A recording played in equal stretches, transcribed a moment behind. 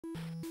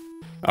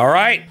All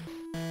right.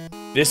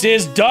 This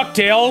is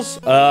DuckTales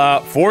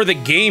for the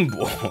Game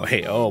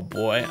Boy. Oh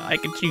boy, I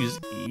can choose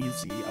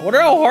easy. I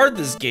wonder how hard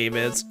this game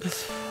is.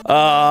 This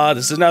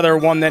is another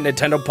one that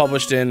Nintendo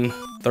published in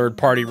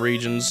third-party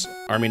regions.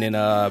 I mean, in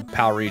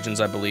PAL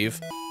regions, I believe.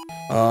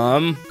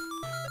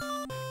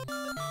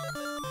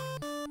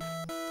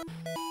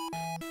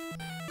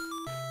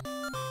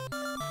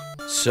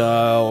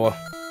 So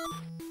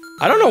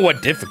I don't know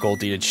what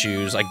difficulty to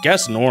choose. I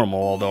guess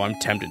normal, although I'm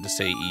tempted to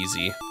say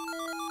easy.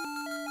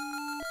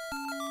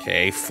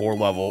 Okay, 5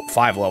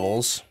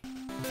 levels.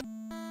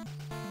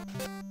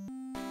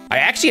 I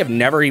actually have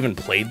never even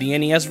played the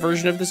NES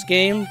version of this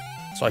game,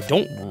 so I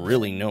don't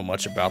really know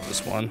much about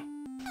this one.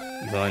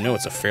 Even though I know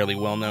it's a fairly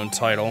well-known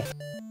title.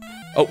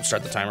 Oh,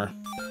 start the timer.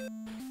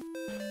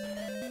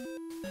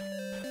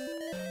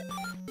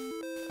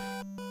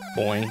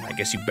 Boing. I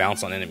guess you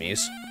bounce on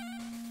enemies.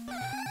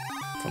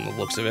 From the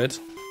looks of it.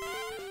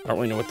 I don't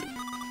really know what the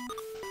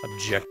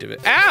objective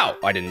is. Ow!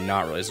 I did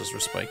not realize those were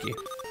spiky.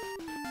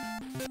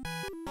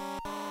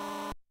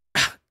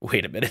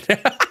 Wait a minute.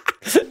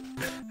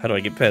 How do I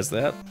get past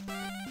that?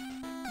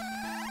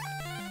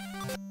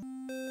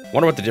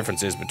 Wonder what the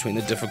difference is between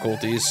the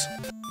difficulties.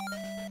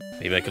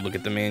 Maybe I could look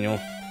at the manual.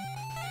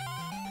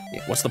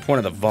 Yeah, what's the point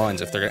of the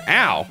vines if they're gonna—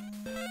 Ow!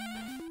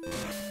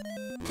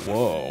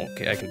 Whoa,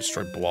 okay, I can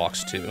destroy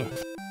blocks too.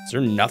 Is there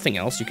nothing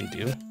else you can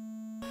do?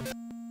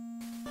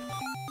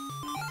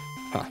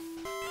 Huh.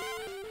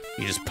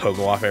 You just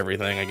pogo off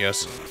everything, I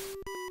guess.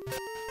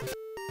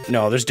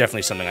 No, there's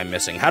definitely something I'm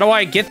missing. How do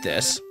I get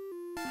this?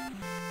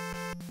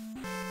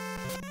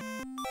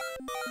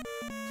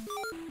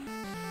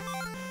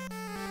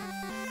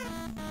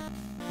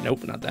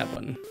 Nope, not that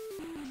button.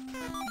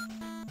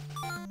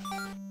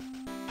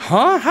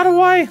 Huh? How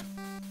do I?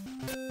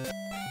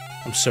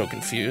 I'm so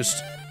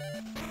confused.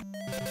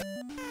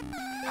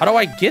 How do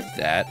I get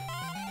that?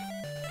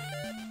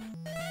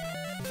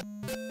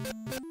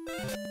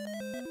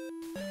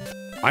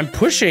 I'm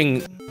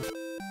pushing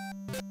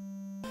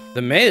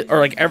the or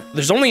like,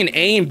 there's only an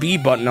A and B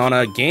button on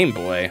a Game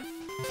Boy.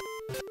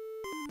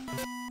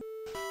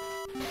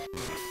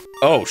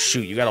 Oh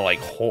shoot, you gotta like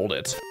hold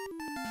it.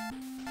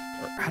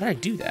 How did I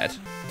do that?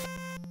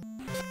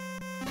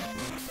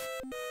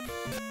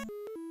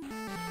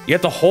 You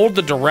have to hold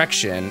the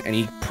direction, and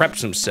he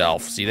preps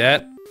himself. See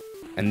that?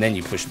 And then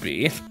you push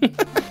B.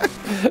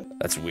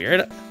 That's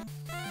weird.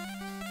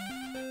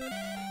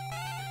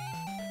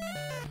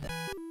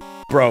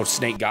 Bro,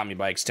 Snake got me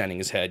by extending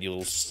his head, you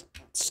little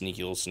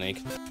sneaky little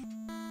snake.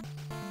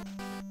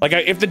 Like,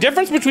 if the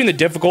difference between the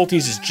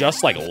difficulties is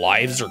just like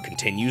lives or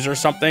continues or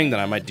something, then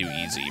I might do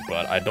easy,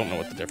 but I don't know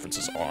what the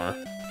differences are.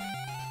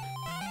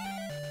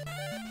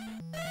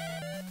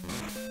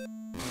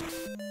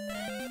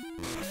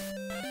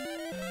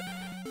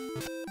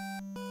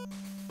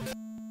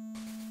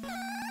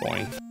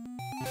 Boing.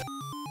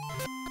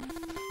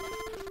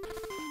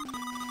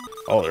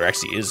 Oh, there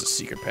actually is a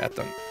secret path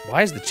then.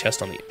 Why is the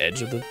chest on the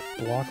edge of the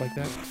block like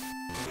that?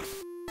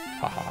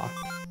 Haha.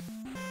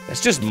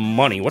 That's just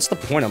money. What's the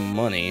point of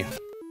money?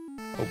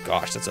 Oh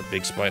gosh, that's a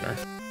big spider.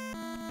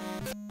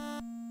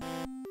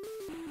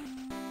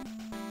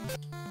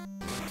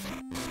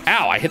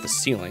 Ow, I hit the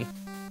ceiling.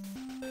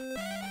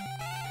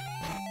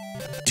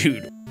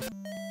 Dude.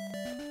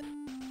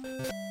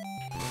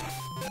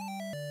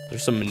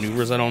 There's some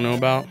maneuvers I don't know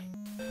about.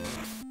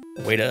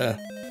 Way to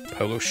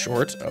pogo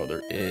short. Oh,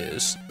 there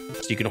is.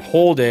 So you can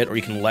hold it or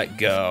you can let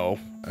go.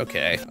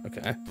 Okay,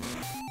 okay.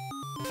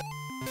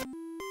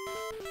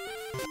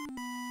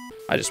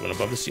 I just went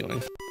above the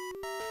ceiling.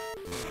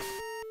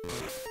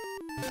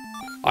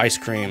 Ice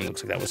cream.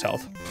 Looks like that was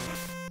health.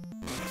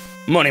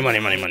 Money, money,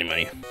 money, money,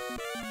 money.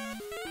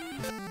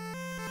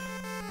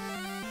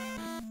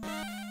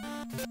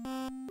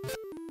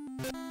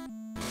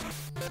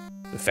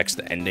 Affects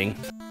the ending.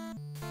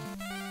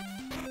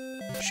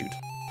 Shoot.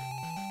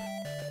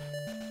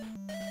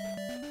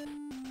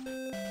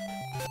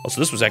 Oh, so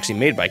this was actually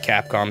made by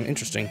Capcom.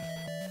 Interesting.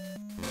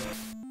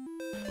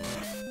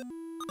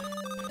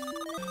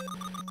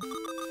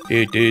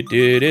 Do do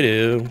do do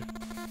do.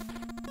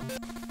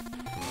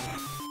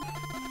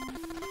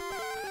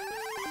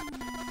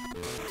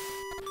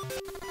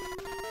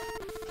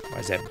 Why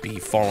is that bee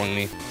following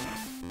me?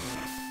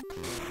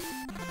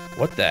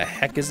 What the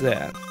heck is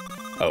that?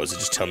 Oh, is it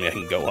just telling me I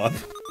can go up?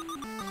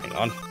 Hang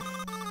on.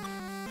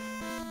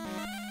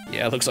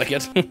 Yeah, it looks like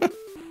it.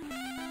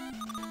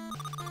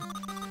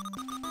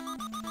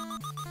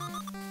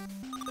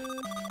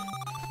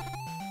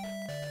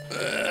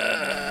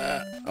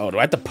 Oh, do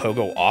I have to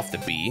pogo off the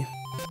bee?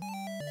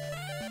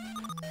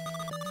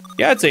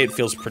 Yeah, I'd say it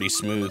feels pretty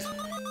smooth.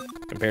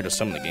 Compared to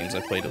some of the games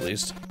I played, at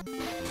least.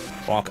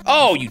 Bonk.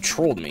 Oh, you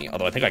trolled me.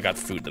 Although I think I got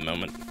food the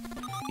moment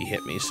he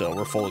hit me, so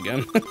we're full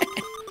again.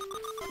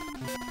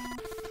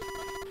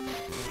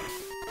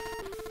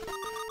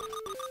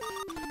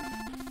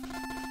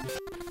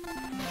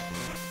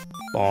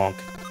 Bonk.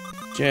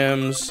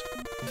 Gems.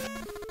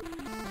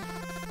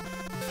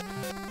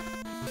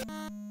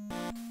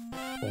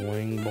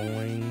 Boing,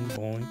 boing,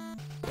 boing.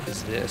 What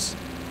is this?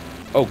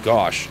 Oh,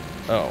 gosh.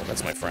 Oh,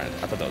 that's my friend.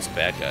 I thought that was a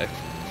bad guy.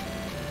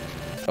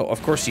 Oh,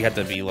 of course you have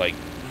to be, like,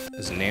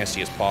 as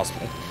nasty as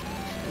possible.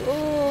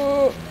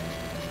 Oh.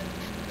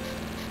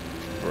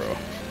 Bro.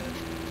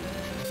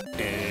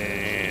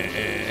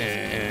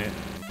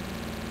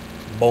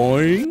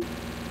 Boing.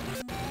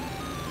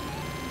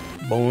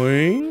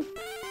 Boing.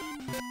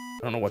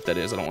 I don't know what that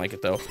is. I don't like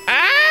it, though.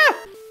 Ah!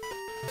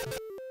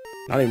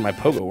 Not even my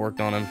pogo worked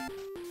on him.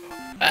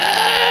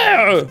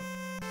 Ah!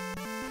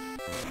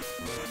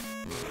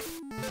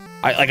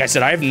 Like I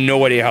said, I have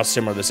no idea how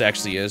similar this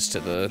actually is to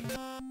the...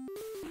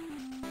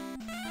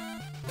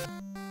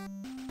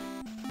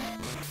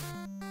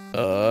 what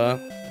are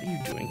you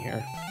doing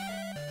here?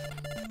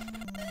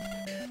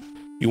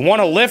 You want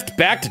to lift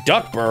back to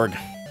Duckburg,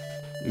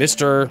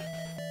 Mr.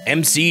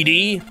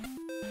 MCD?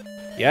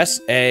 Yes,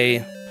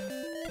 A.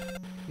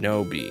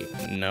 No, B.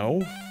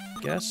 No?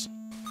 Guess?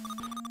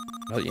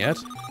 Not yet.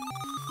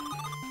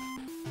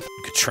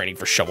 Good training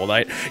for Shovel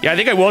Knight. Yeah, I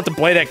think I will have to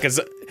play that because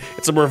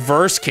it's a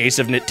reverse case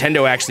of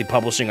Nintendo actually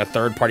publishing a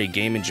third-party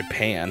game in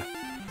Japan.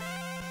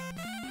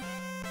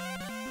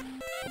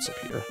 What's up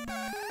here?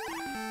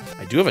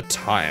 I do have a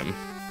time.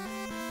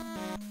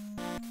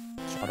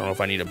 So I don't know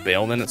if I need a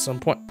bail then at some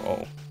point.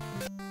 Oh.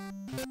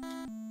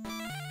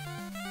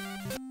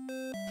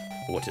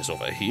 What is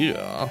over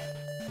here?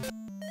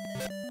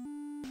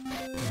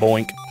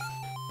 Boink.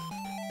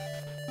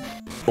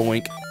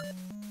 Boink.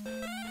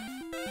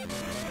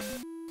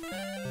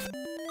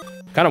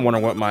 Kind of wonder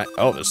what my...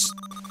 Oh, there's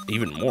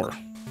even more.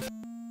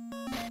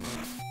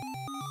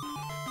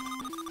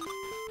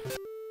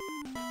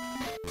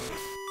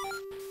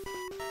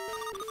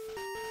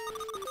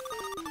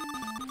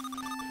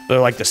 They're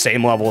like the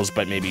same levels,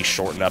 but maybe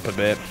shortened up a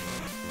bit.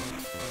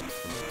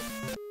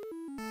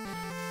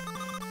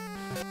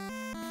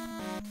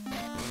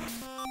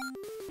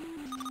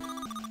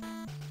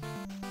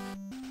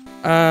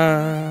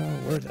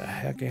 Where the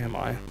heck am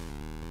I?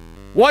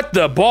 What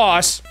the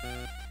boss?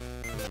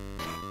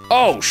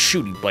 Oh,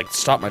 shoot, he, like,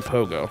 stopped my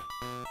pogo.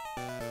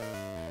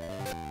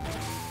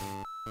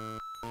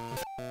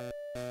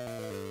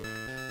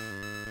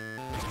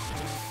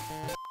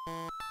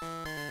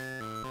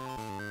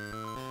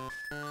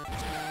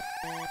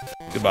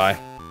 Goodbye.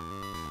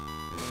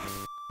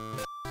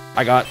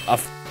 I got a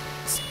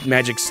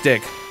magic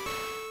stick.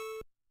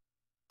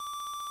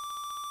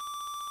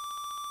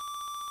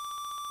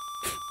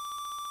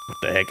 What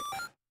the heck?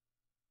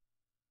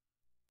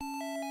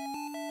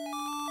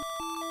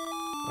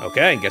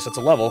 Okay, guess it's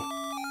a level.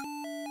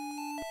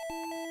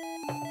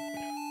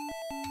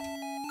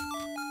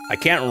 I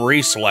can't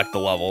reselect the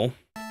level.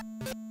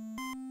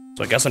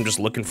 So I guess I'm just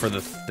looking for the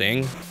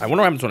thing. I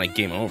wonder what happens when I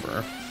game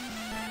over.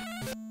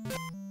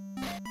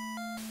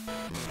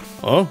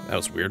 Oh, that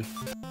was weird.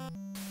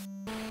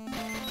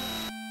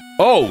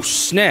 Oh,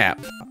 snap.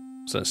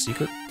 Is that a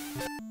secret?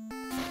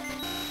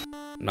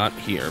 Not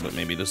here, but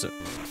maybe this is...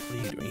 What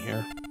are you doing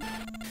here?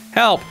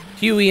 Help!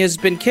 Huey has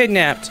been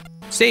kidnapped.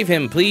 Save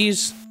him,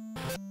 please.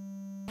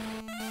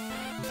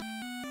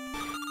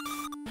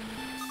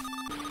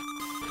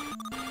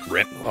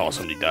 Rip. Oh,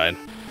 somebody died.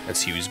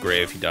 That's Huey's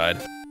grave. He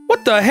died.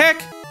 What the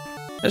heck?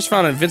 I just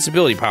found an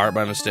invincibility power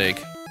by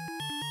mistake.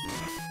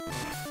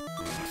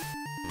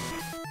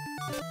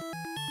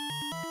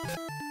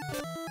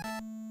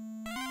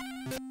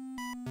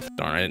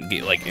 Darn, I didn't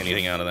get, like,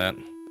 anything out of that.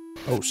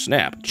 Oh,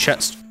 snap.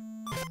 Chest.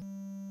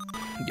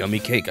 Yummy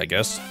cake, I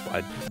guess.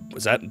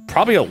 Was that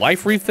probably a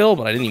life refill,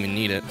 but I didn't even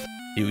need it.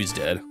 Huey's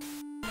dead.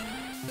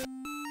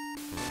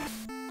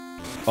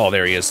 Oh,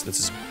 there he is.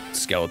 That's his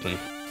skeleton.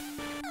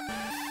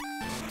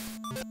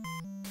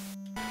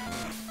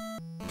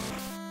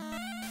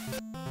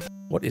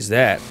 What is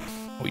that?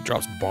 Oh, he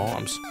drops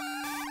bombs.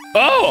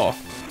 Oh!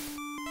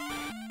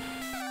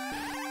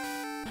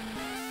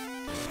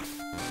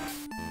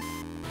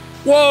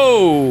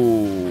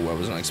 Whoa! I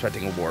wasn't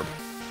expecting a warp.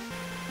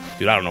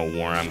 Dude, I don't know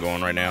where I'm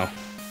going right now.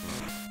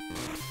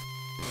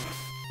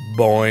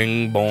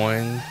 Boing,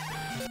 boing.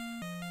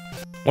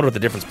 Wonder what the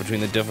difference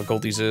between the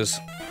difficulties is.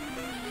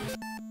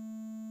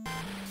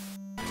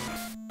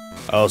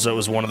 Oh, so it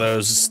was one of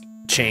those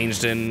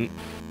changed in,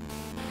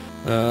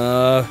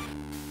 to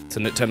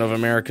Nintendo of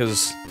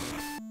America's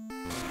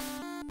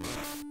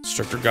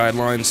stricter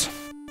guidelines.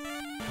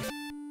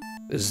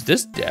 Is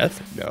this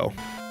death? No.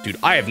 Dude,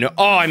 I have no...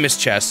 Oh, I missed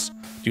chests.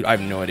 Dude, I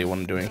have no idea what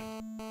I'm doing.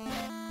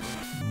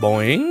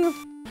 Boing.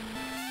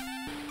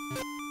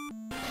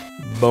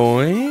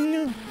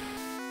 Boing.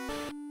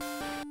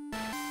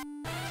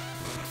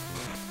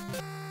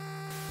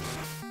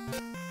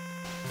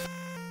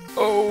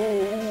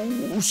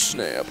 Oh,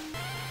 snap.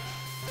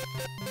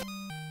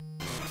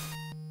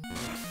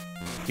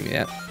 Give me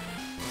that.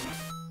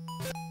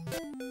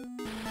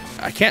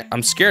 I can't...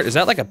 I'm scared. Is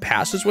that like a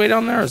passageway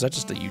down there? Or is that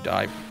just a you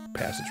die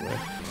passageway?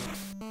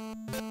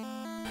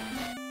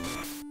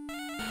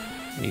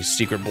 Any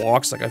secret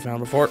blocks like I found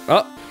before?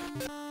 Oh!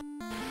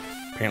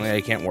 Apparently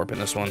I can't warp in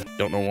this one.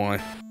 Don't know why.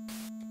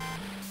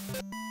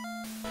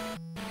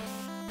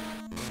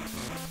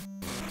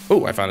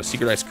 Oh, I found a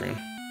secret ice cream.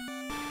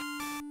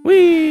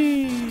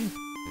 Whee!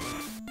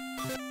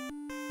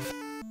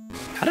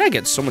 did I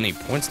get so many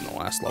points in the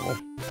last level?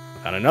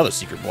 Found another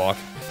secret block.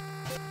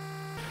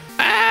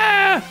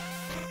 Ah!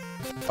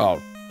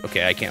 Oh,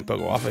 okay, I can't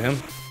pogo off of him.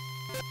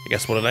 I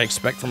guess what did I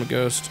expect from a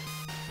ghost?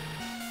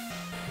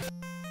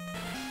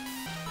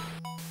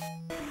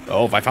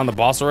 Oh, have I found the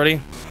boss already?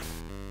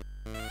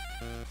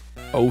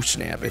 Oh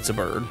snap, it's a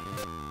bird.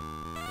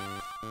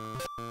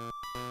 Am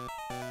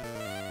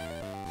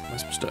I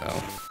supposed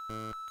to...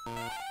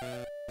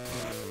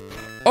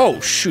 Oh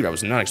shoot, I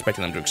was not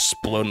expecting them to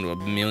explode into a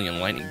million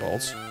lightning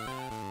bolts.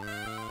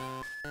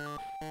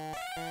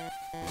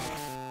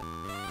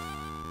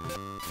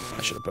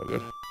 I should have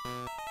pogoed.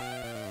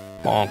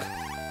 Bonk.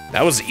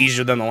 That was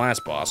easier than the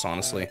last boss,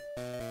 honestly.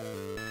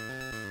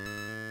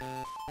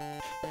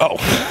 Oh,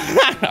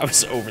 I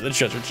was over the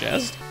treasure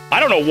chest. I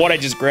don't know what I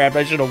just grabbed.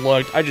 I should have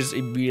looked. I just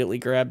immediately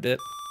grabbed it.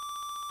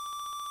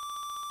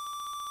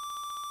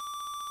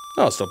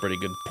 Oh, still pretty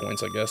good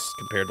points, I guess,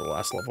 compared to the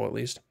last level, at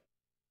least.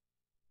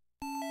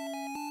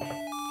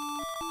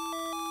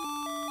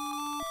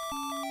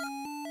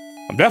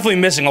 I'm definitely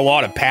missing a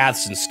lot of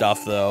paths and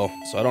stuff, though,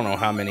 so I don't know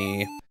how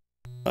many...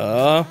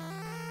 Oh,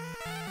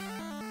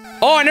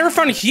 I never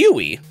found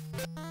Huey!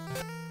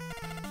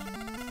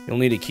 You'll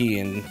need a key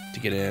to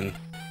get in.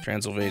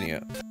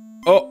 Transylvania.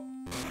 Oh!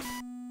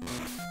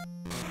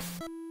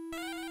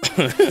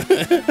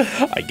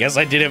 I guess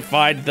I didn't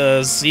find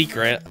the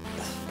secret.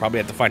 Probably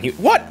have to find Huey.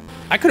 What?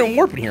 I couldn't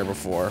warp in here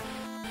before.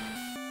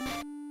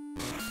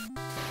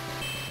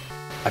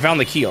 I found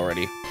the key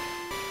already.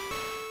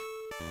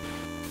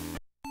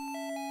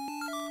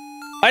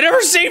 I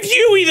never saved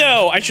Huey,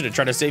 though! I should have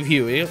tried to save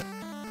Huey.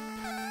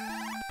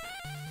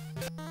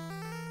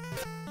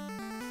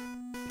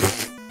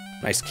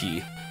 Nice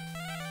key.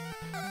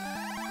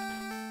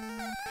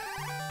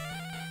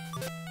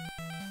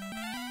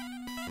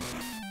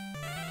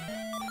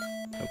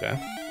 Okay.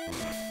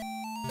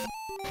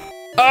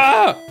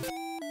 Ah!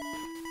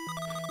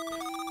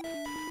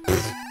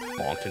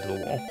 Bonked into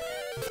the wall.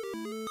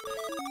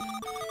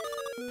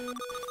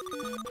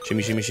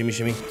 Shimmy, shimmy, shimmy,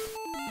 shimmy.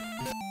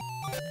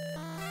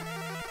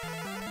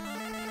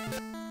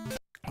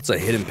 What's that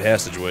hidden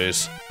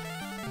passageways?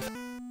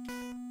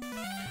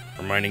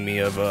 Reminding me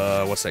of,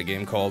 what's that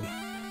game called?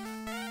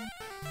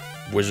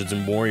 Wizards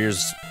and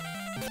Warriors.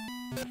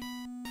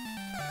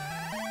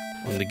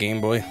 On the Game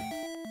Boy.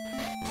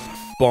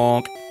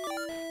 Bonk.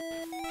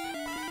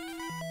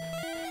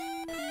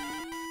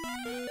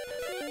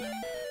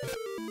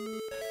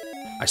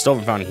 I still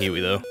haven't found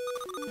Huey, though.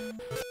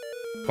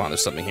 Come on,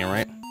 there's something here,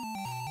 right?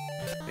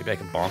 Maybe I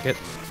can bonk it.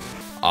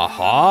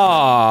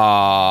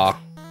 Aha!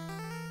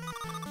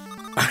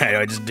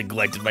 I just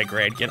neglected my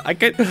grandkid.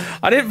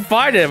 I didn't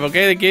find him,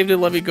 okay? The game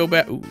didn't let me go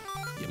back. Ooh,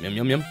 yum, yum,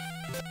 yum, yum.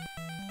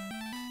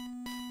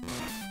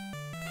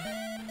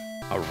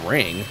 A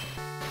ring?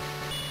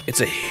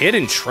 It's a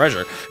hidden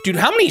treasure. Dude,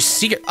 how many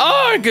secrets?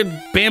 Oh, I got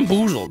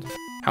bamboozled.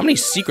 How many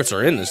secrets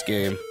are in this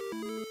game?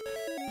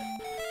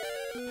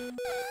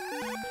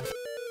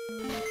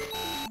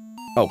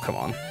 Oh, come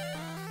on.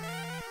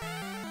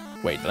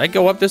 Wait, did I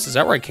go up this? Is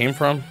that where I came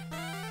from?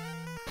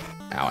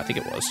 Ow, I think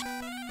it was.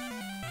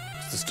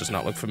 This does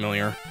not look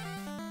familiar.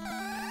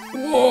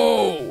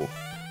 Whoa!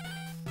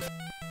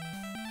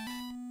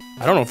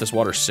 I don't know if this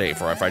water's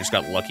safe or if I just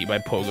got lucky by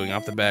pogoing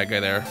off the bad guy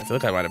there. I feel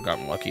like I might have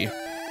gotten lucky.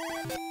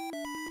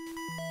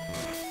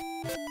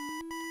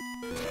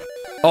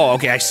 Oh,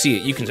 okay, I see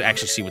it. You can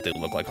actually see what they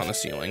look like on the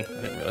ceiling.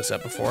 I didn't realize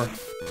that before.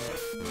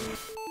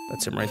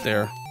 That's him right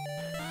there.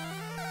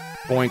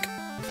 Boink.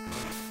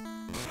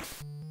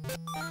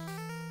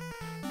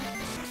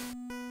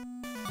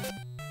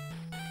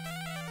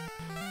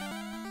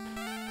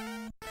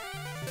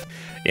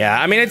 Yeah,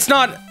 I mean, it's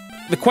not...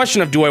 The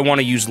question of do I want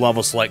to use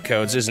level select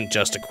codes isn't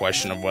just a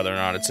question of whether or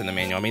not it's in the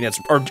manual. I mean,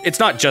 it's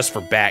not just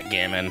for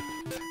backgammon.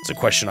 It's a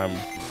question I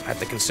have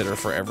to consider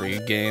for every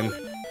game.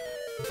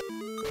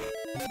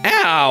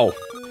 Ow!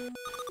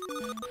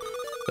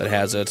 That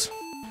has it.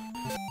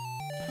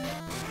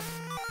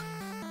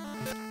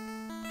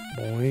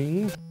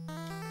 Boing.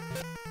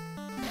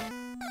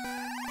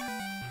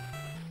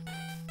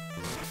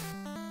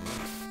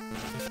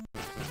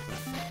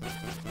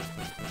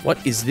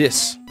 What is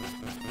this?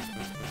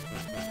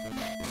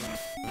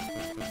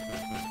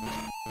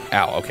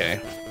 Ow, okay.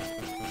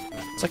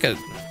 It's like a...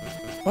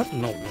 What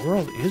in the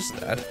world is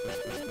that?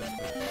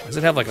 Why does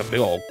it have like a big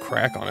old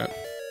crack on it?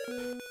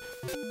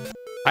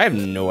 I have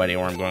no idea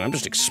where I'm going. I'm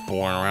just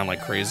exploring around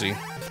like crazy.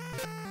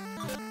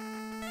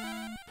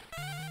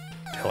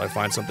 Until I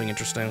find something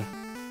interesting.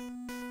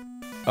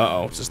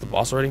 Uh-oh, is this the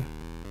boss already?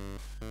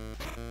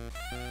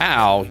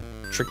 Ow, you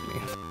tricked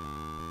me.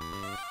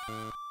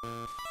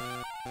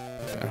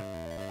 Okay.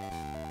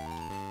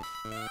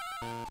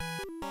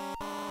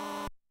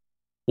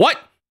 What?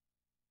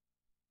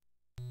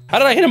 How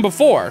did I hit him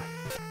before?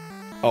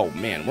 Oh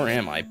man, where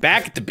am I?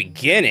 Back at the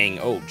beginning.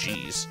 Oh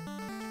jeez.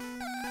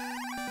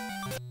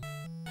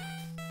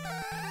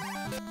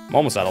 I'm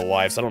almost out of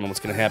life, so I don't know what's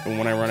gonna happen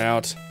when I run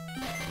out.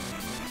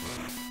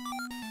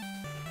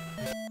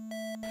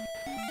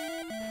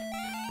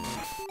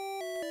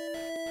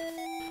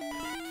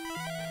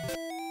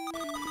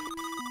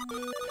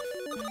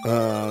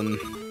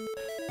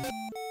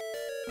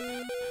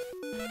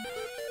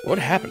 What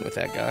happened with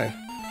that guy?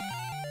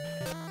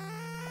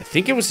 I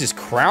think it was his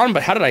crown,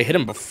 but how did I hit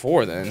him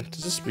before then?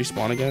 Does this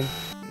respawn again?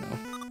 No.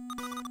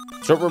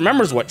 So it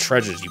remembers what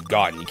treasures you've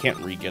gotten. You can't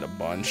re-get a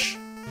bunch.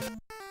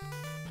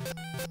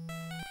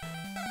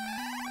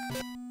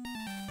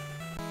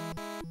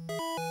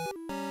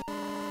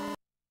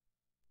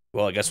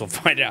 Well, I guess we'll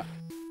find out.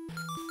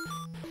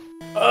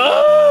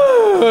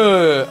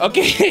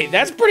 Okay,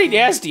 that's pretty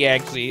nasty,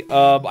 actually.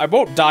 I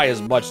won't die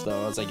as much,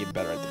 though, as I get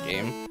better at the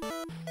game.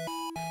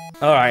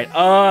 Alright,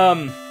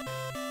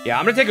 yeah,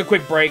 I'm gonna take a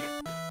quick break.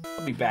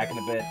 I'll be back in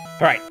a bit.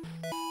 Alright,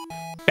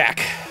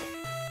 back.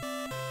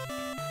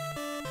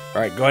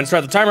 Alright, go ahead and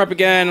start the timer up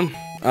again.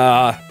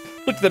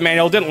 Looked at the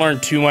manual, didn't learn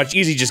too much.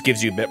 Easy just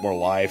gives you a bit more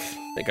life.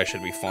 I think I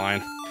should be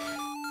fine.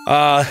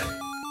 I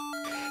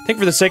think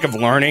for the sake of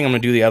learning, I'm gonna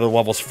do the other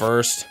levels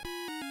first.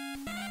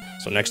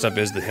 So next up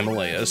is the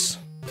Himalayas.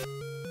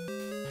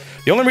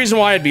 The only reason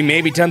why I'd be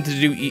maybe tempted to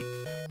do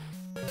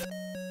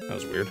that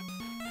was weird.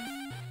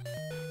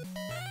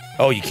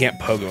 Oh, you can't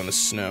pogo in the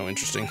snow.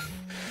 Interesting.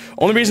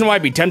 Only reason why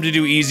I'd be tempted to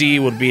do easy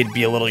would be it'd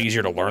be a little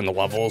easier to learn the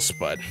levels,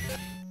 but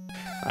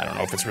I don't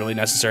know if it's really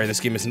necessary. This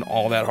game isn't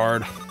all that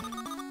hard.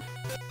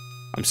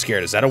 I'm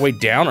scared. Is that a way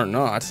down or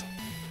not?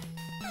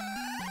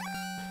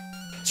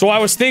 So I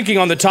was thinking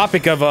on the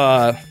topic of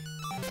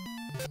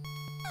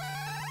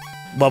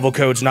level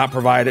codes not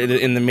provided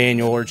in the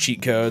manual or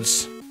cheat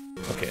codes.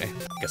 Okay,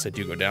 I guess I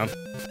do go down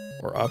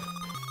or up.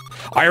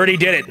 I already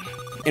did it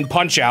in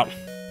Punch-Out.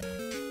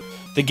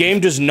 The game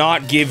does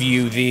not give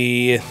you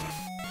the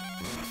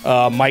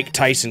Mike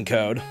Tyson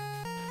code.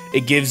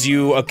 It gives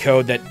you a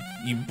code that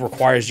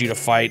requires you to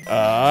fight,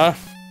 oh,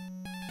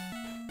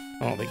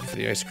 thank you for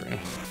the ice cream.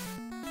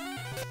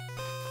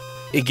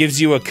 It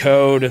gives you a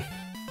code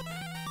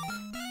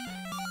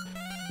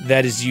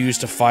that is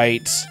used to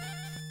fight,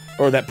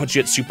 or that puts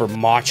you at Super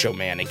Macho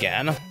Man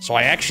again. So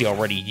I actually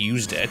already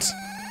used it.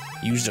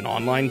 Used an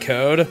online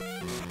code.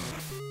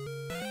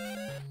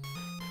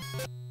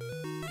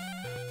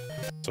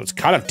 So it's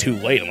kind of too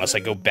late unless I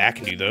go back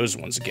and do those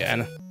ones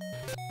again.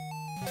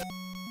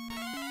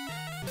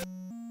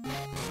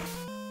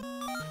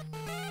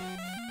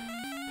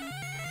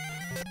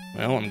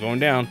 Well, I'm going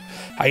down.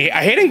 I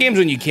hate in games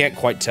when you can't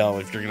quite tell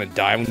if you're gonna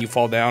die when you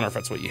fall down or if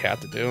that's what you have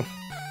to do.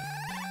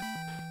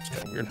 It's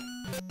kind of weird.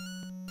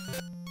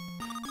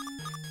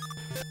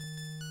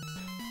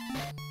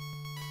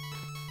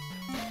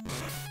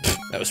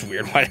 That was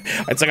weird.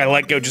 It's like I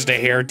let go just a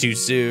hair too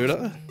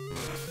soon.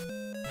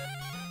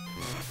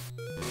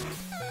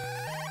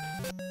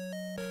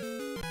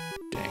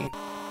 Dang.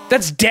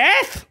 That's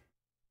death?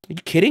 Are you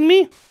kidding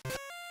me?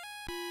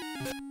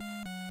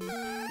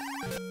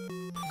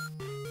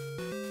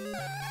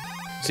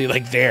 See,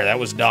 like there, that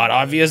was not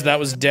obvious. That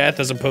was death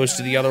as opposed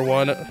to the other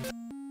one.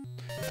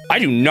 I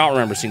do not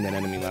remember seeing that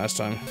enemy last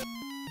time.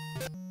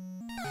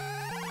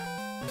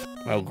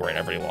 Oh, great.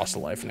 I've already lost a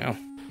life now.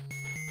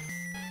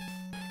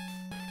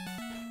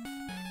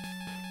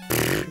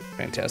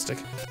 Fantastic.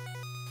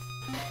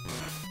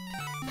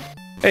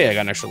 Hey, I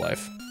got an extra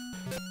life.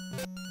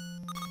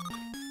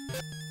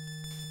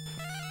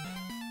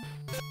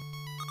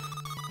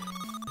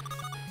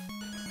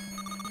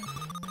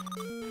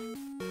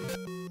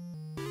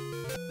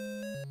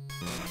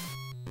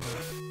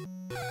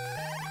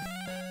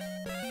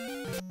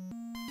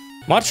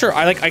 I'm not sure.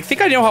 I think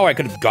I know how I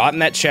could have gotten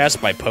that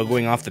chest by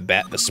pogoing off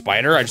the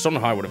spider. I just don't know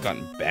how I would have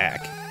gotten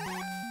back.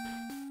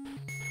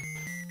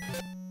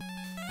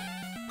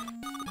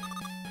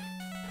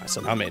 I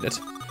somehow made it.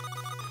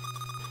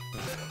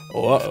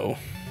 Oh, uh-oh.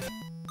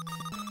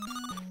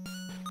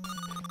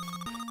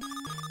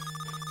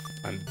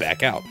 I'm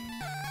back out.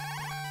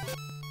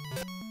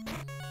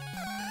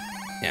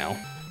 Now.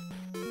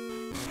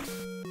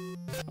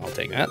 I'll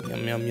take that.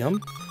 Yum, yum,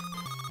 yum.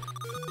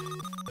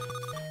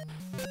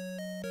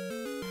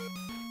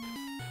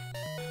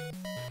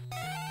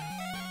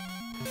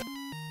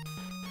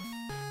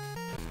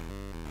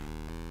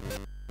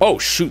 Oh,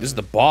 shoot, this is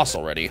the boss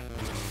already.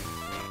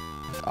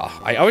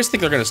 Oh, I always think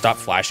they're gonna stop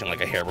flashing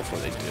like a hair before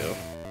they do.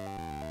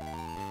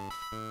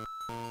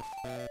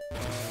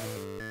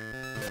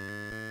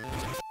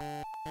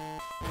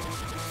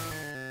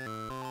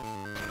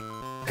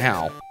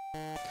 Ow.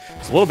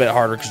 It's a little bit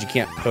harder because you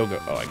can't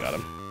pogo. Oh, I got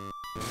him.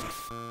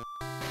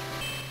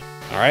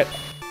 Alright,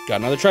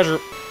 got another treasure.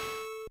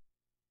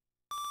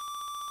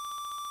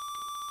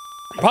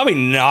 Probably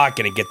not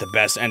gonna get the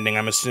best ending,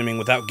 I'm assuming,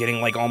 without getting,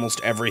 like,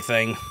 almost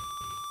everything.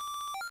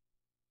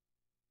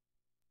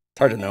 It's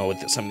hard to know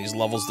with some of these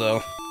levels,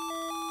 though.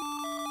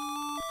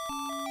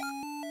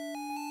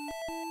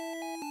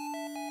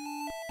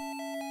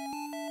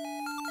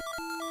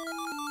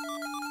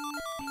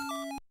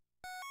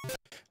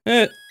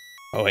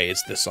 Oh, hey,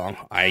 it's this song.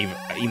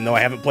 Even though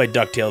I haven't played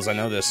DuckTales, I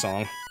know this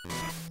song.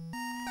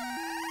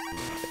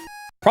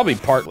 Probably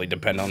partly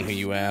depend on who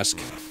you ask.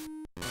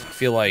 I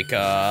feel like,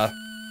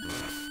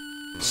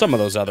 some of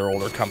those other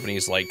older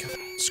companies, like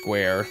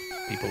Square,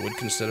 people would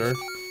consider.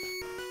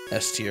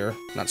 S tier,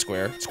 not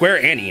Square.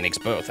 Square and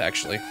Enix both,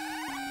 actually.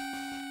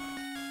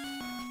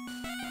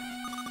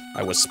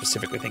 I was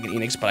specifically thinking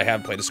Enix, but I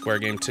have played a Square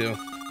game too.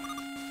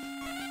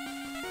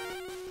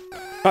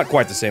 Not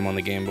quite the same on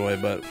the Game Boy,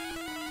 but...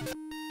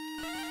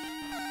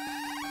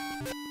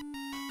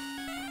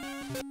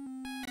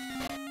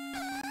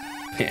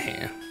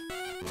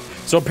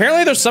 So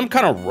apparently there's some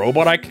kind of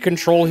robot I can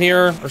control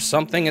here, or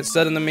something it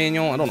said in the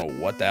manual. I don't know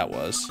what that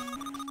was.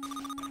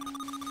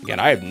 Again,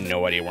 I have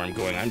no idea where I'm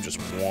going. I'm just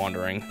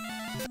wandering.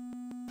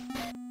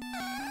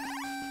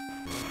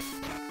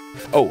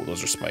 Oh,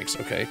 those are spikes.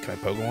 Okay, can I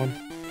poke one?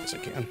 Yes, I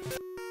can.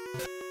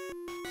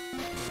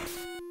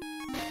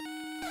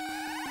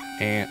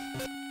 And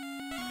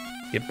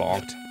get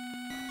bonked.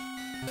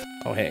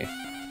 Oh, hey.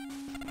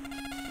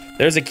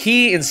 There's a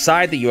key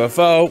inside the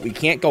UFO. We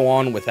can't go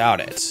on without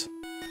it.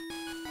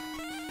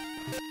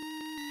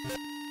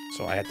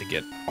 So I have to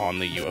get on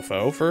the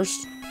UFO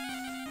first.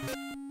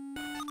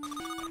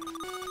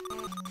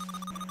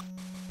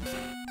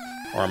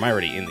 Or am I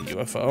already in the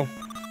UFO?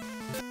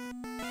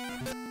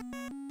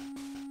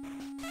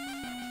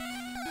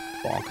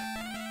 Bonk.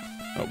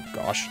 Oh,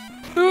 gosh.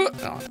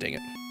 Oh, dang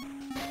it.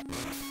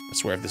 I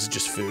swear if this is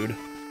just food.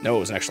 No, it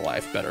was an extra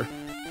life. Better.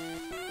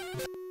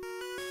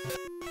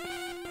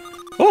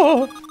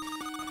 Oh!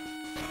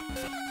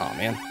 Oh,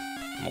 man.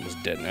 I'm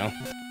almost dead now.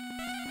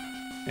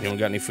 Anyone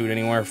got any food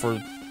anywhere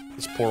for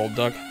this poor old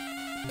duck?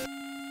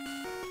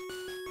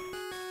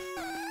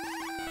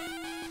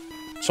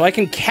 So I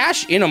can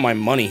cash in on my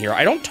money here.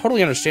 I don't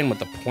totally understand what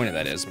the point of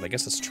that is, but I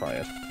guess let's try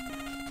it.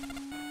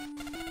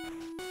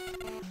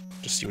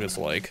 Just see what it's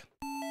like.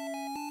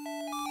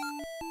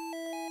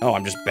 Oh,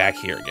 I'm just back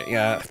here again.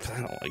 Yeah, I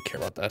don't really care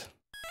about that.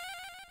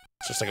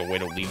 It's just like a way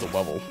to leave the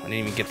level. I didn't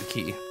even get the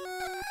key.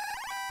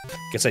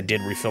 Guess I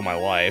did refill my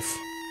life.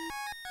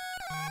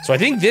 So I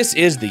think this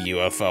is the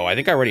UFO. I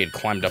think I already had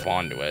climbed up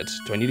onto it.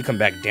 Do I need to come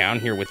back down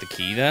here with the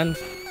key then?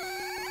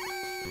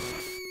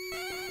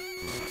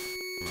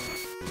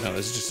 No,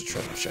 this is just a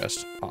treasure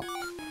chest. Oh.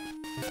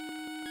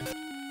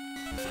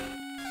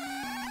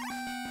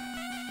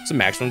 It's a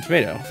maximum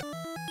tomato.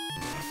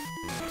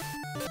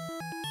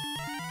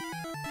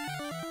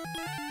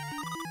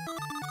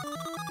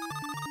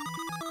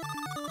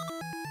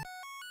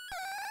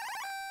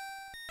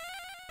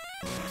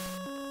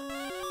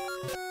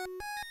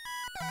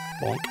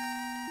 Bonk.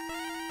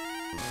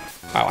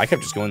 Wow, I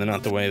kept just going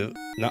not the way of,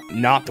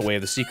 not the way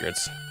of the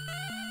secrets.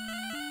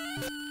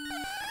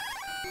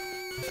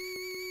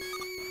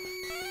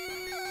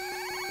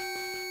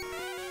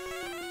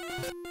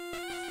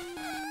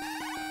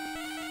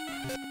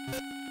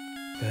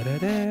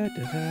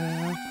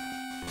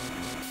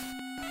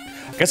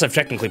 I guess I've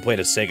technically played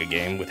a Sega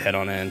game with head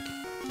on end.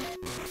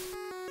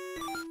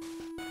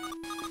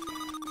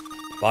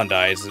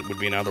 Bondi's would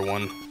be another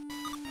one.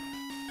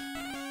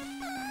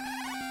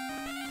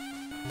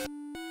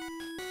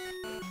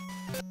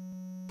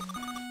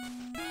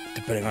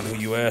 Depending on who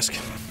you ask.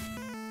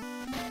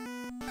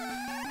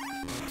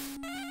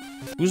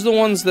 Who's the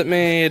ones that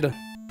made...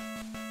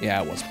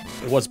 Yeah,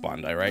 it was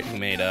Bondi, right? Who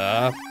made,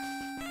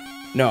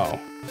 No.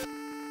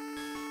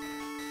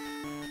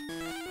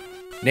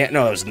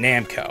 No, it was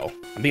Namco.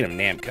 I'm thinking of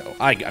Namco.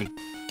 I'm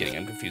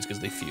confused because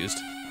they fused.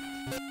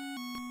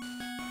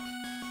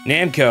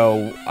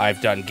 Namco,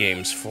 I've done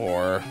games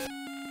for.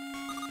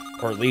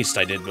 Or at least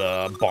I did,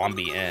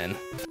 Bombi N.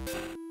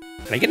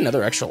 Can I get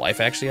another extra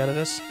life, actually, out of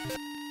this?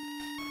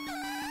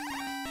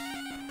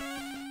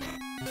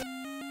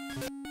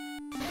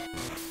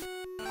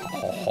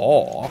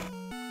 Oh.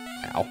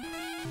 Ow.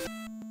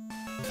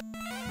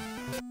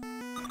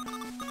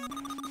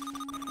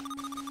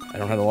 I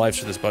don't have the lives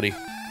for this, buddy.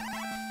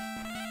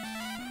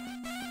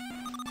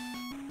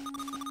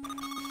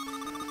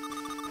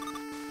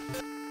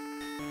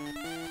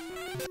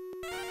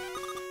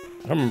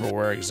 I don't remember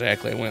where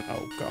exactly I went.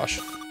 Oh,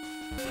 gosh.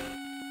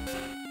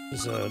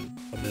 There's a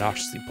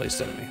obnoxiously placed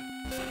enemy.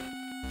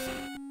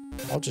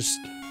 I'll just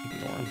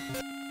ignore him.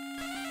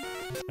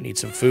 I need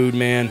some food,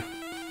 man.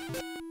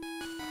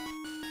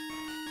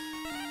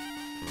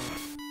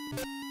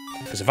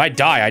 Because if I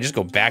die, I just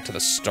go back to the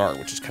start,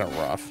 which is kind of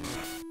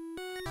rough.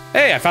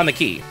 Hey, I found the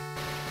key.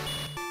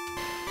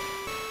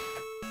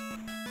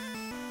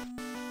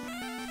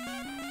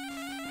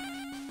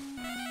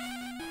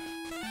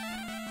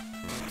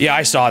 Yeah,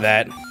 I saw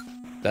that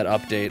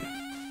update.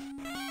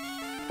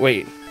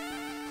 Wait.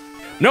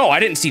 No, I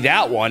didn't see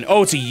that one.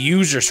 Oh, it's a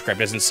user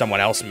script, isn't someone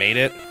else made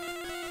it?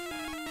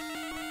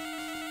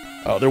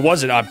 Oh, there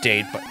was an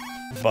update,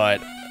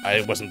 but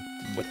I wasn't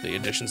with the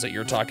additions that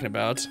you're talking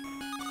about.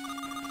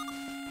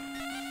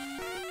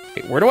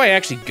 Wait, where do I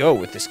actually go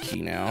with this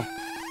key now?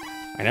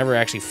 I never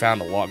actually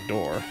found a locked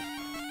door.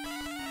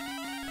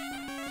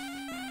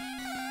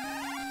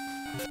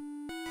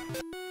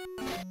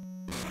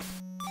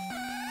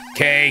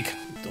 Cake!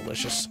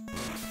 Delicious.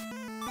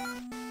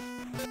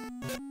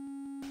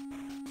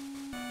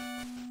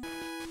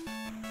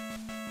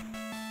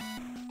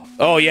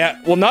 Oh, yeah.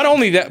 Well, not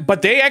only that,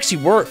 but they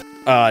actually were,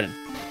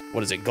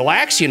 what is it?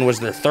 Galaxian was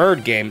their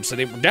third game, so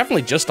they were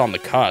definitely just on the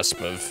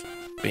cusp of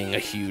being a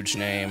huge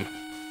name.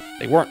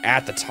 They weren't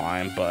at the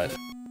time, but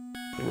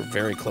they were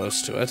very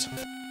close to it.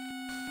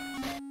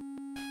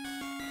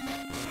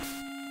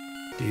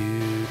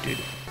 Dude.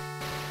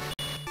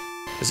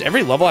 Does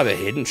every level have a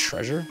hidden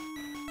treasure?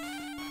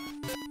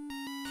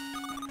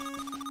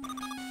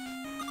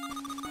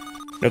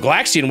 No,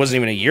 Galaxian wasn't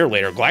even a year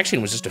later.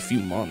 Galaxian was just a few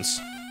months.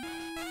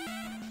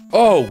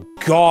 Oh,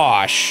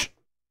 gosh.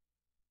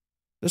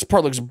 This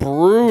part looks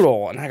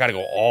brutal, and I gotta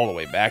go all the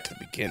way back to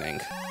the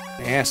beginning.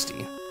 Nasty.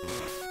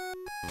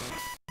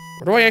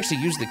 Where do I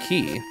actually use the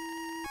key?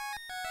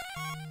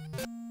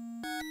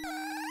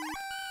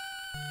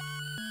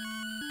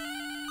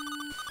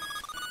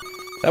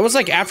 That was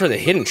like after the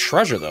hidden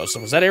treasure, though, so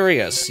was that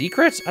area a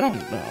secret? I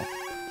don't know.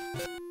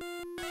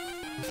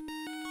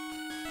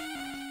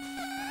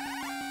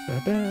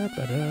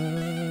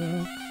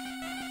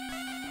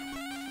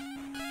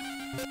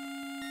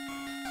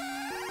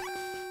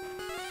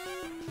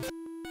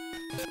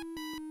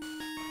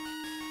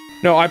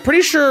 No, I'm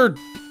pretty sure...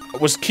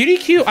 Was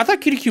QDQ? I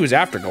thought QDQ was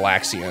after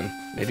Galaxian.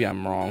 Maybe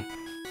I'm wrong.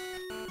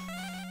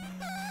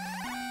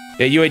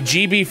 Yeah, you had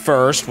GB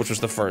first, which was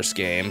the first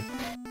game.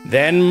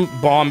 Then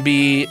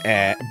Bombi,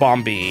 and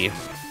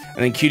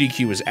then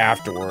QDQ was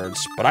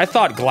afterwards. But I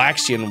thought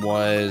Galaxian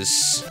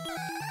was...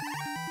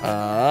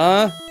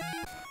 the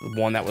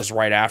one that was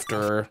right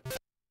after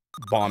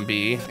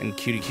Bombi, and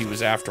QDQ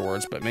was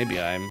afterwards, but maybe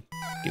I'm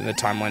getting the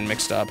timeline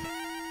mixed up.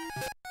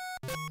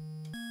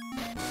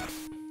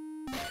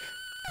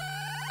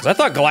 Because I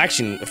thought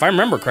Galaxian, if I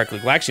remember correctly,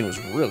 Galaxian was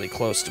really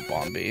close to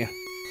Bombi.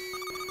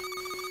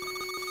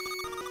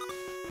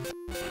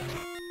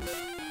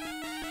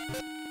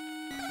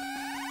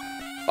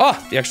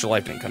 Oh, the extra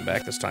life didn't come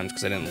back this time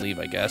because I didn't leave,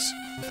 I guess.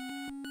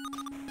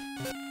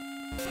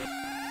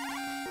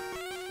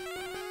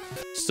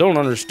 Still don't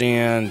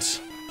understand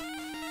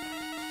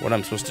what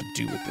I'm supposed to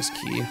do with this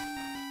key.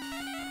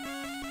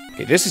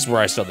 Okay, this is where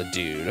I saw the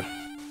dude.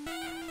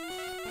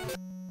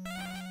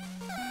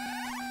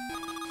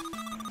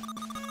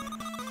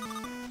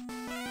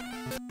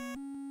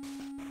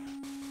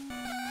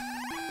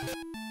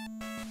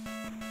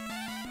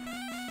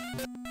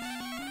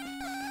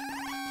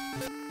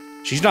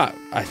 She's not,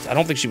 I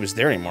don't think she was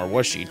there anymore,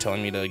 was she?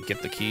 Telling me to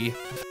get the key?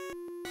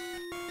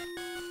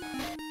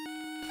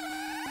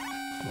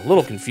 I'm a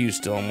little confused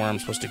still on where I'm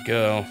supposed to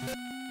go.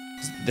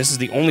 This is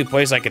the only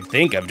place I could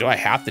think of. Do I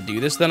have to do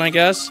this then, I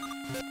guess?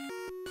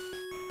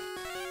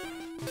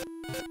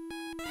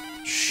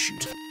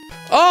 Shoot.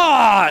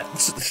 Ah!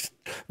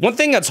 One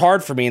thing that's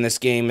hard for me in this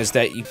game is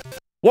that you...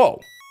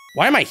 Whoa.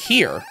 Why am I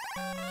here?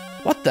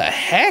 What the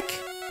heck?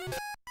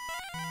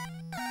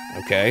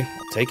 Okay,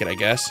 I'll take it, I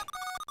guess.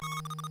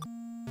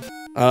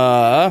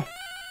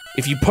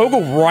 If you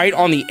pogo right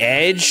on the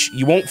edge,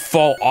 you won't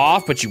fall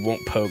off, but you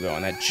won't pogo,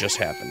 and that just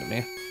happened to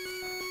me.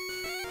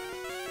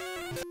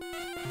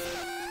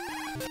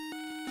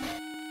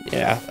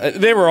 Yeah,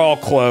 they were all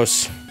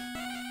close.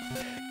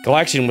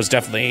 Galaxian was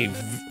definitely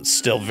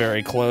still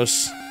very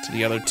close to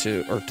the other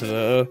two, or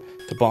to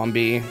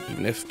Bombi,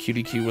 even if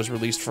QDQ was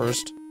released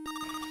first.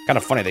 Kind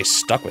of funny they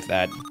stuck with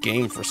that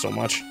game for so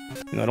much.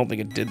 You know, I don't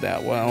think it did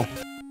that well.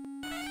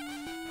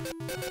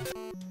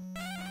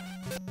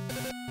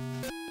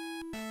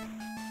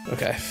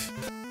 Okay.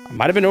 I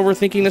might have been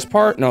overthinking this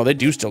part. No, they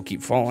do still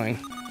keep falling.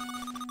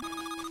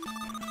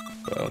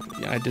 So,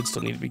 yeah, I did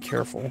still need to be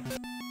careful.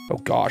 Oh,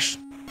 gosh.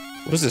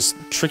 What is this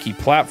tricky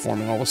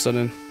platforming all of a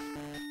sudden?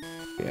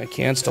 Yeah, I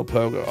can still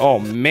pogo. Oh,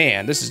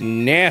 man, this is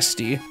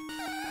nasty.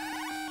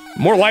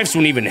 More lives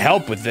wouldn't even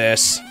help with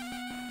this.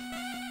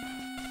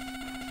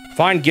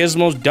 Find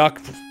Gizmo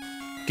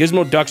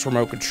Duck's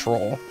remote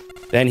control.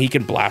 Then he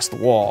can blast the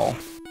wall.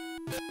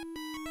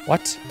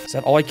 What? Is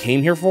that all I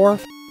came here for?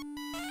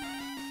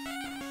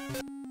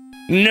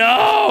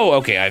 No!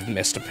 Okay, I've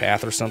missed a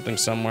path or something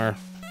somewhere.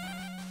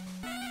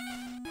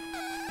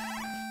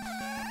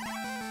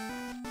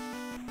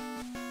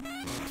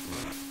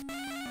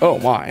 Oh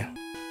my.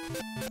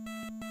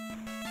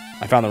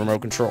 I found the remote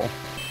control.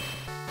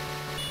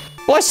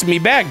 Bless me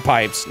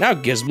bagpipes! Now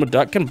Gizmo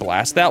Duck can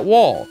blast that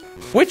wall.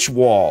 Which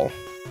wall?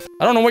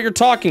 I don't know what you're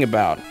talking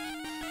about.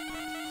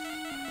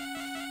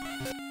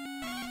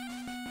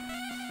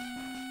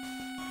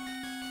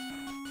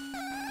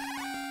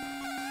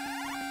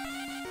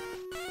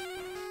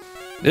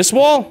 This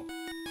wall?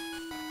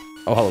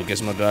 Oh, hello,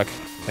 Gizmo Duck.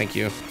 Thank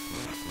you.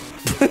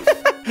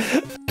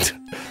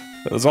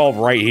 It was all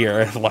right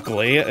here,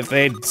 luckily. If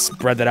they'd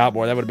spread that out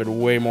more, that would have been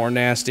way more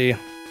nasty.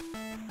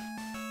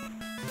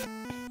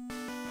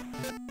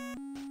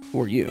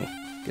 Who are you?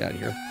 Get out of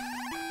here.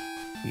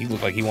 He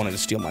looked like he wanted to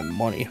steal my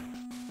money.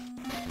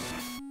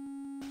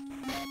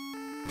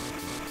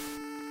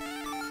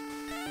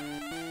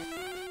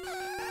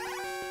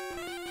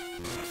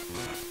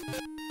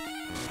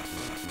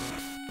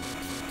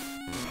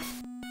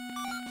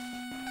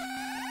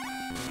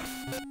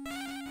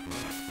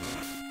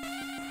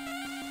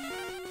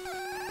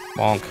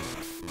 Bonk.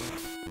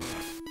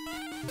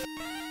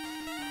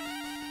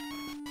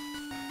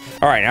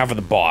 Alright, now for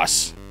the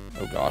boss.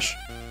 Oh gosh.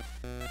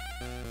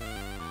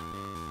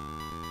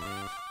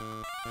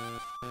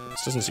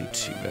 This doesn't seem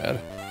too bad.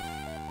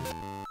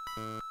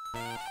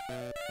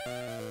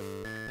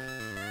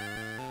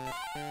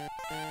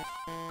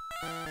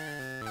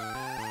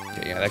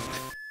 Okay, yeah,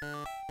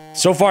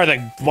 so far,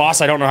 the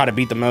boss I don't know how to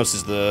beat the most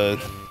is the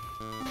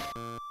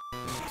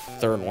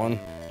third one.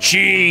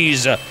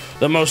 Cheese!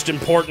 The most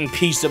important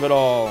piece of it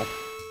all.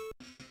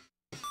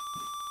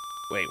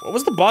 Wait, what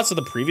was the boss of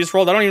the previous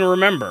world? I don't even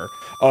remember.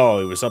 Oh,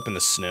 it was up in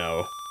the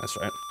snow. That's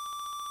right.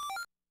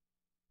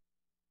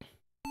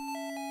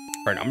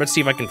 Alright, I'm gonna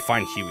see if I can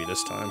find Huey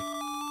this time.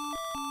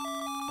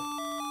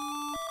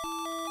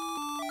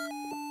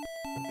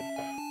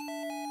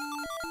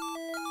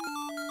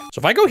 So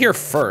if I go here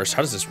first,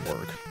 how does this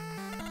work?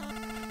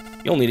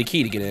 You'll need a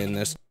key to get in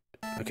this.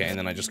 Okay, and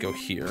then I just go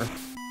here.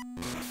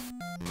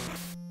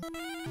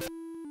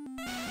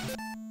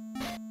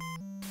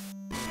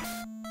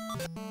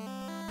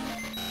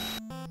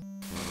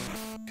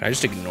 Can I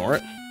just ignore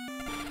it?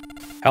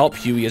 Help,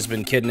 Huey has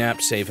been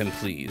kidnapped. Save him,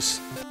 please.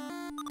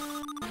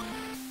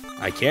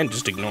 I can't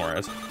just ignore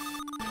it.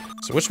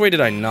 So which way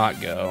did I not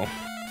go?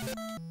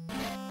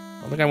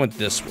 I don't think I went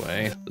this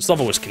way. This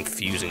level was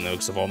confusing, though,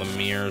 because of all the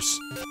mirrors.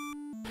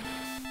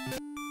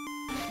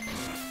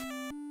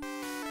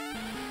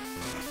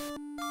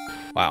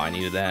 Wow, I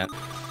needed that.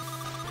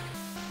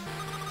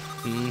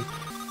 I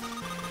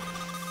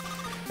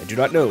do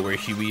not know where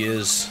Huey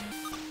is. Is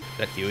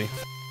that Huey?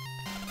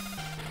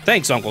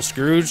 Thanks, Uncle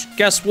Scrooge.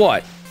 Guess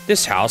what?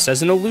 This house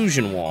has an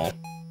illusion wall.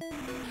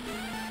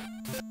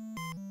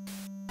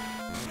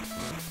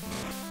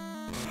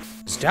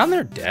 Is down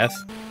there death?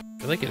 I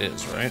feel like it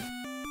is, right?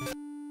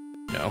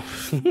 No.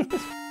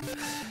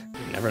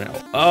 You never know.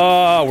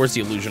 Oh, where's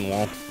the illusion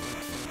wall?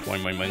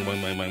 Boing, boing, boing,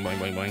 boing, boing, boing, boing,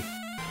 boing, boing.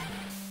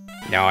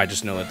 Now I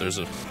just know that there's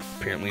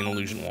apparently an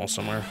illusion wall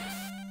somewhere.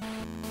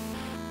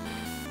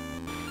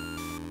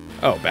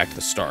 Oh, back to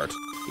the start.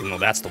 Even though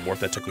that's the warp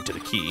that took me to the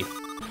key.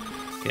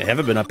 Okay, I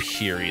haven't been up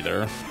here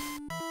either.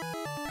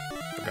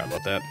 Forgot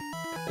about that.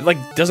 It, like,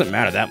 doesn't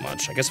matter that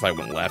much. I guess if I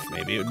went left,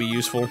 maybe it would be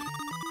useful.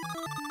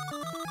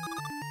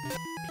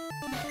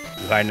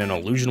 You hiding an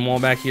illusion wall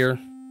back here?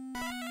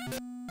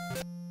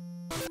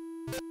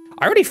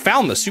 I already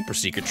found the super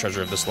secret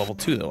treasure of this level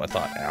too, though, I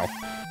thought. Ow.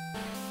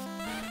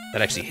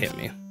 That actually hit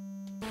me.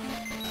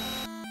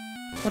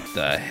 What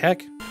the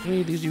heck? How many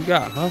of these you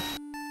got, huh?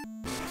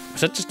 Is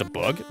that just a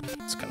bug?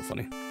 It's kind of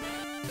funny.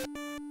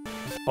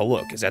 Oh,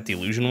 look. Is that the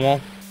illusion wall?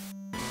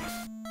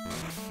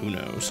 Who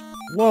knows?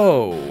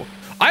 Whoa.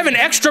 I have an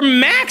extra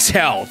max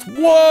health.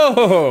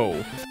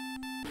 Whoa.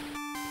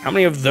 How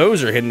many of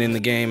those are hidden in the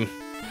game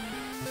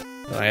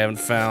that I haven't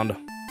found?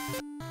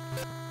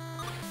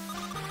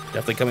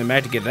 Definitely coming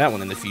back to get that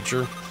one in the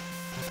future.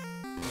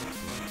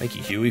 Thank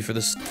you, Huey, for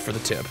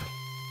the tip.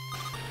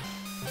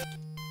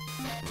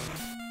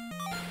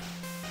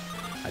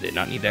 I did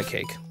not need that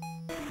cake.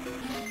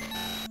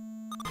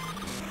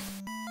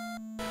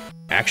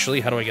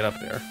 Actually, how do I get up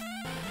there?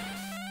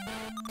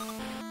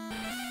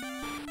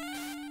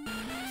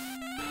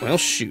 Well,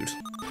 shoot.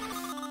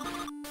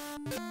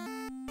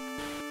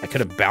 I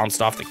could have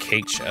bounced off the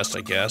cake chest,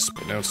 I guess,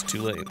 but now it's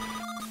too late.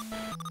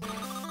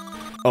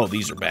 Oh,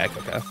 these are back,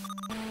 okay.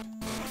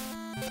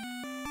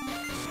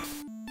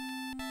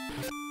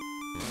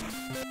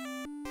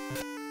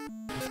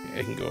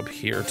 I can go up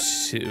here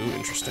too,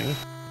 interesting.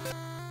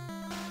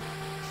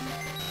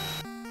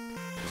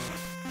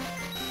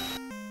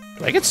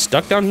 Did I get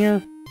stuck down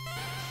here?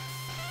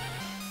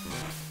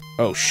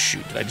 Oh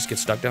shoot, did I just get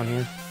stuck down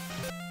here?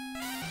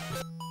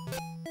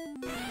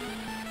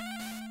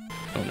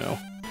 Oh no.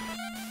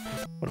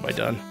 What have I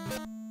done?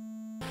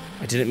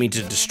 I didn't mean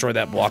to destroy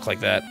that block like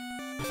that.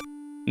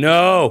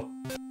 No!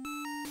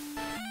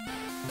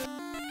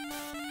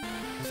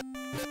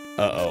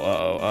 Uh-oh,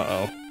 uh-oh,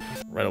 uh-oh.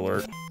 Red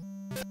alert.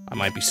 I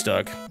might be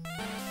stuck.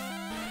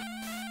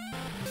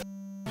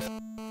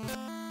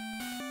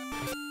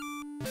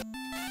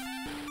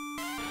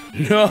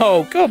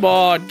 No, come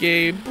on,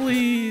 game,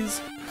 please.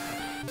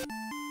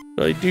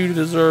 I do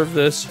deserve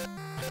this.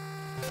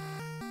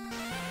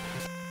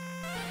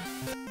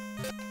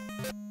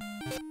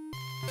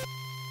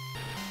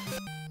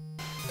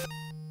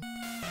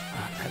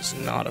 That's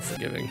not a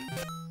forgiving.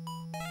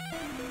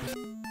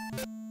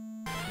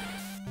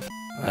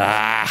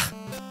 Ah!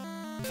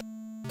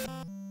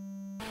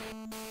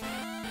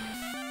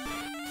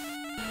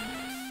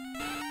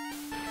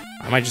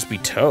 I might just be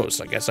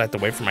toast. I guess I have to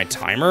wait for my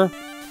timer?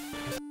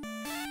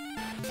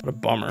 What a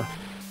bummer.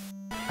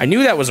 I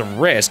knew that was a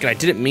risk, and I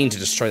didn't mean to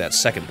destroy that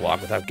second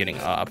block without getting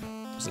up.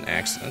 It was an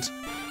accident.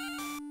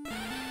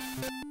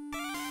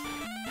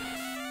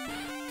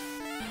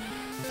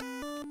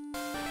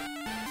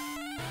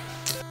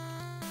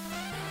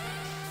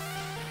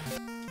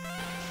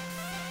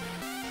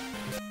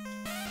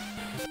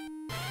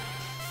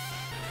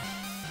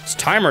 This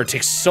timer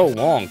takes so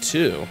long,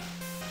 too.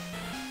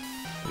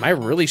 Am I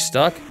really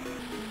stuck?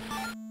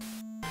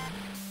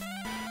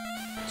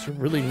 Is there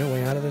really no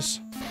way out of this?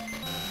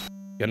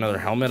 Got another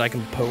helmet I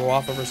can pogo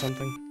off of or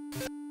something?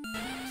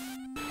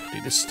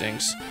 Dude, this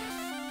stinks.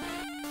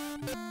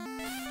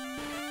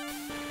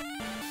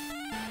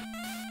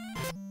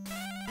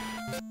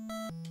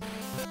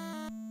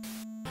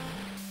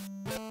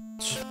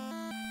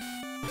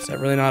 that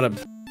really not a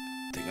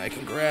thing I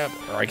can grab?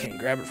 Or I can't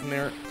grab it from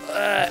there?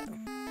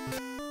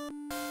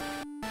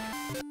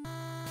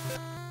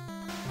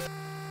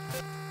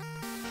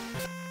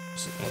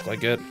 Doesn't look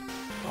like it.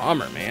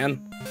 Bummer,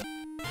 man.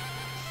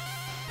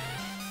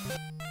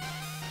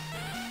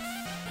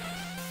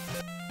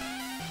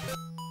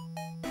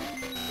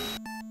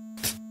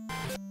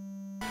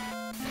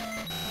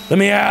 Let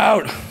me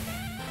out!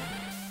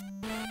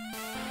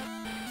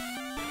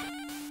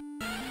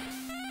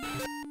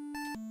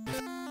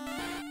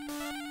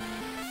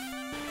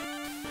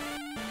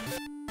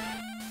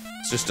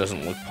 This just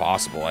doesn't look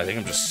possible. I think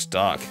I'm just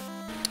stuck.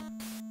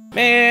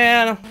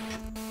 Man!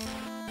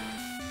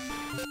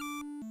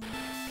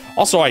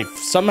 Also, I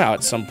somehow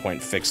at some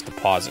point fixed the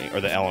pausing,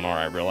 or the L&R,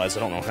 I realized. I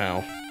don't know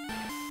how.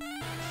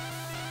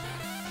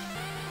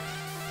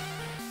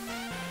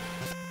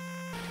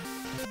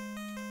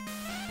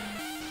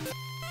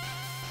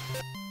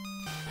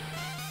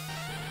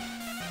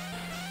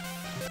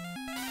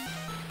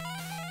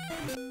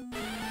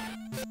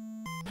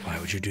 Why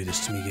would you do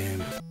this to me,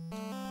 game?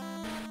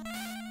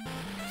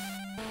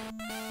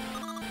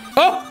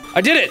 Oh!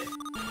 I did it!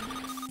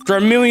 After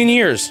a million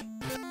years.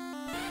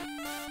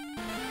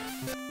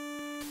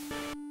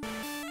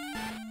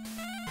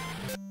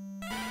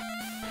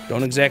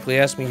 Don't exactly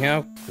ask me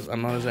how, because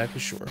I'm not exactly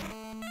sure.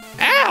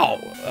 Ow!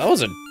 That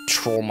was a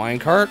troll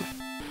minecart.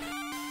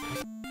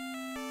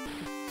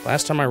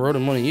 Last time I rode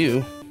in one of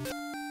you.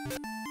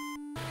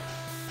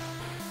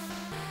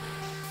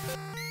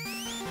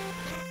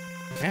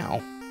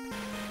 Ow.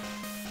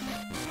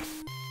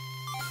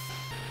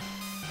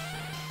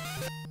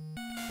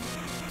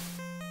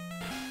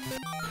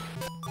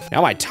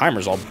 Now my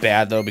timer's all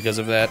bad, though, because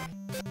of that.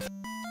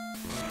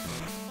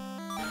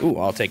 Ooh,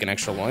 I'll take an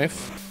extra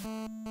life.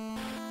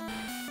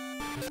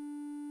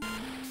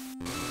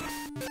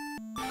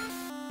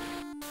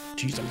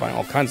 Jeez, I'm finding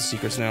all kinds of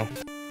secrets now.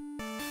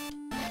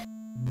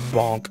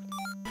 Bonk.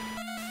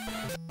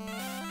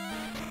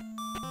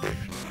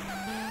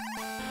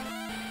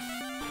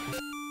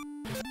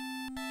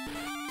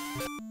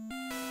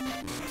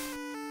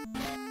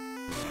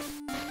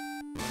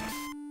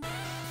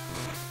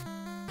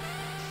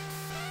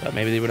 Thought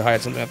maybe they would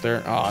hide something up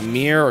there. Oh, a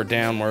mirror or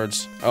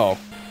downwards. Oh,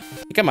 I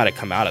think I might have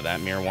come out of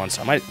that mirror once.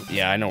 I might.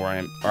 Yeah, I know where I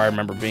am. I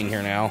remember being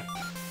here now.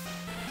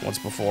 Once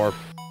before.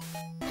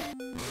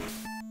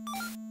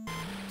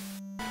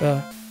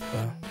 I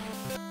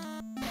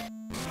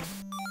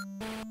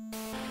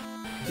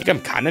think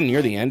I'm kind of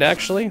near the end,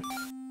 actually.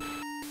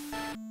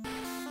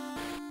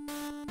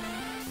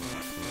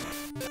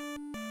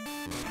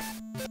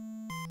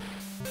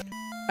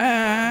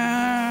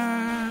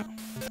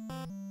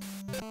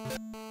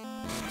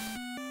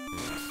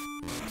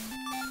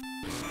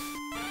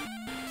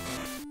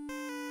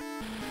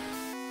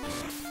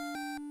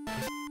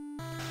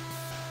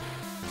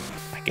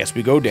 I guess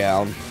we go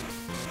down.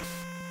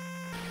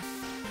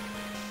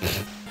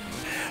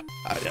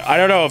 I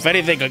don't know if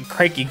anything, a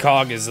Cranky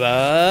Kong is,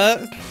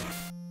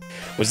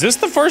 Was this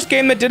the first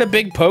game that did a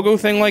big pogo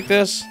thing like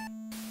this?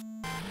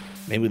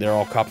 Maybe they're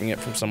all copying it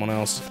from someone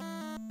else.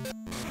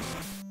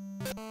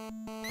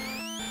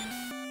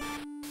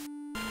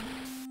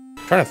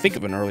 Trying to think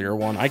of an earlier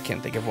one. I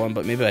can't think of one,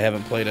 but maybe I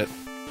haven't played it.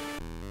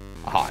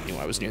 Aha, I knew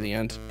I was near the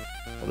end.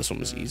 Well, this one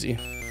was easy.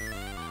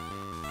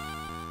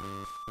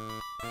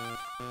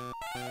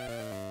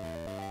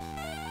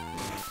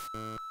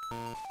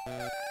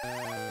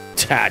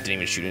 I didn't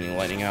even shoot any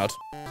lightning out.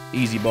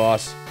 Easy,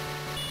 boss.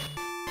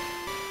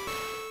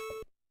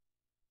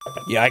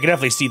 Yeah, I can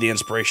definitely see the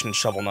inspiration in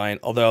Shovel Knight.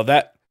 Although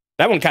that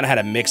one kind of had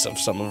a mix of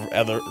some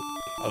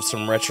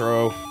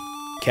retro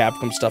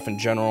Capcom stuff in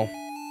general.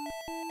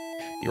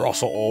 You're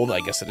also old.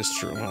 I guess it is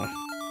true, huh?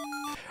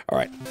 All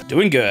right,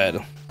 doing good.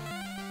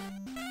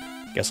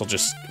 Guess I'll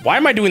just. Why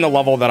am I doing the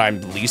level that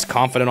I'm least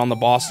confident on the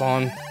boss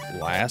on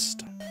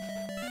last?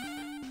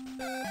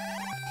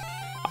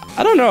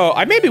 I don't know.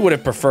 I maybe would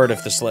have preferred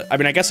if this. I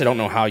mean, I guess I don't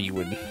know how you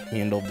would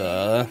handle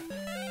the.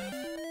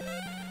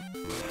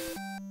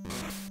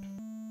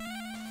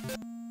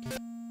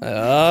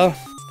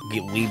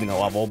 Leaving the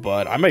level,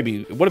 but I might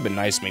be. It would have been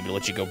nice maybe to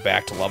let you go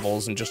back to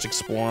levels and just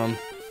explore them.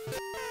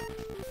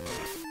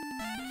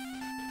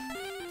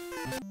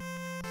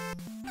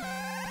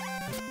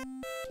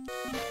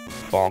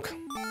 Bonk.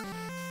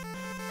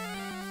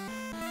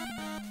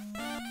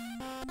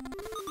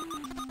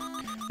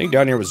 I think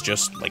down here was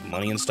just like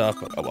money and stuff,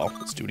 but oh well,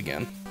 let's do it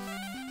again.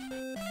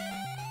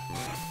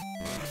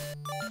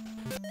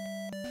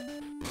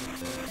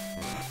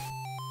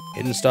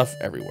 Hidden stuff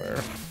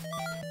everywhere.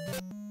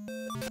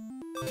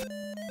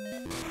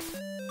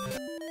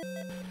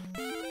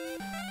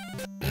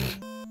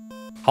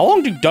 How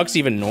long do ducks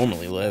even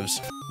normally live?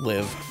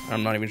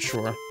 I'm not even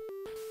sure. Okay,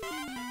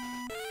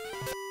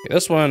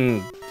 this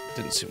one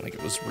didn't seem like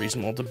it was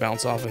reasonable to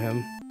bounce off of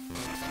him.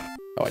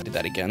 Oh, I did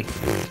that again.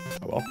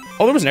 Oh well.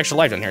 Oh, there was an extra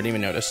life down here. I didn't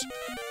even notice.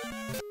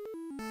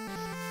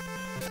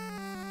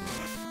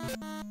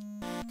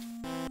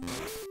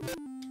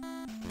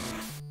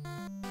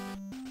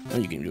 Oh,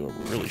 you can do a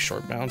really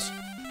short bounce.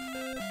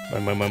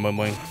 Boing, boing, boing, boing,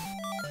 boing.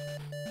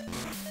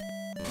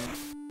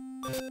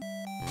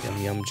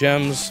 some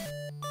gems.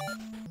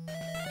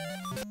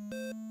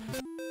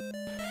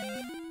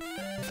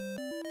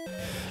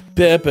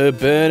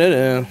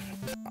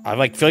 I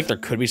like feel like there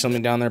could be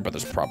something down there, but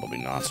there's probably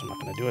not, so I'm not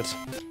gonna do it.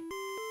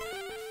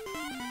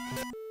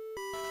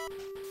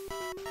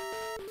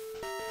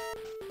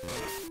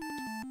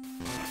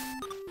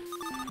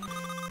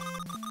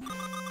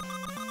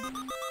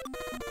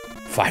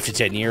 Five to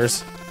 10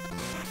 years.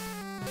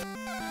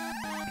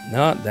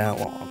 Not that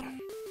long.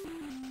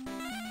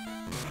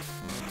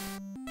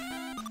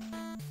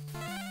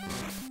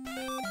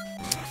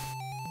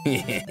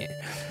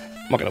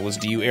 I'm not gonna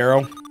listen to you,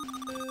 Arrow.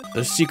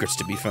 There's secrets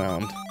to be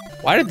found.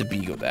 Why did the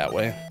bee go that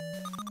way?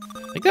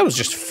 I think that was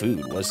just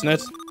food, wasn't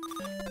it?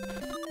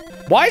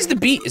 Why is the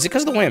bee? Is it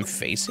because of the way I'm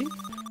facing?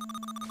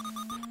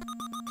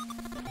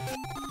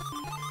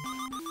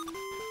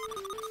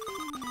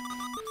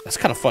 That's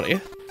kind of funny.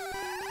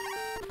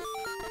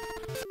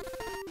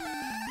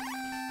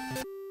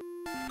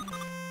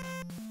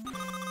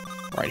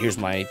 All right, here's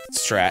my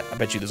strat. I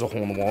bet you there's a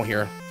hole in the wall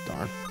here.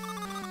 Darn.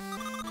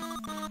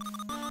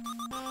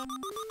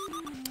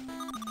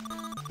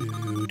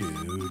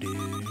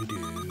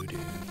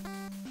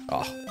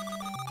 Oh.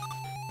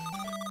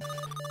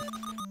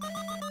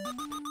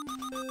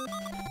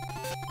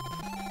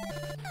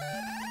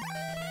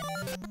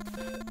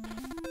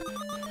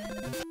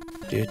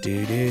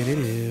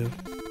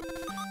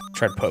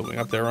 Tried poking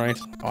up there, right?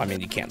 Oh, I mean,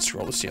 you can't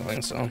scroll the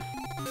ceiling, so.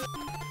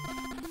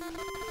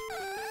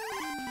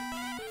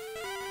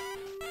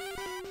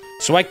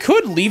 So I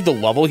could leave the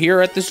level here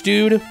at this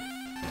dude.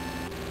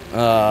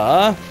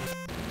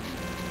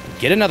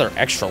 Get another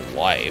extra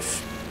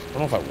life. I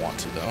don't know if I want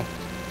to, though.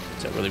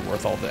 Is that really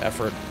worth all the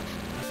effort?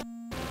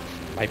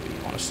 Might be,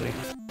 honestly.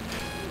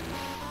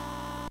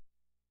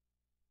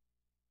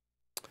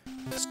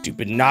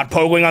 Stupid not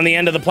poking on the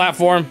end of the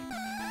platform.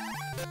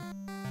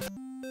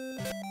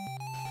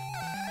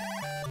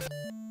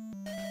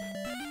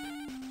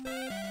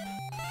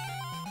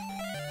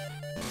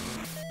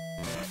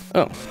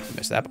 Oh, I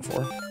missed that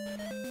before.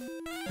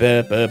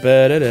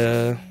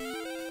 Ba-ba-ba-da-da.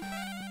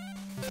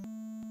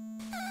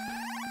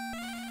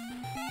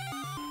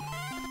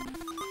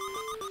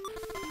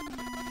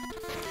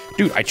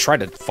 Dude, I tried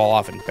to fall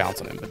off and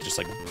bounce on him, but just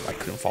like, I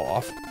couldn't fall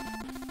off.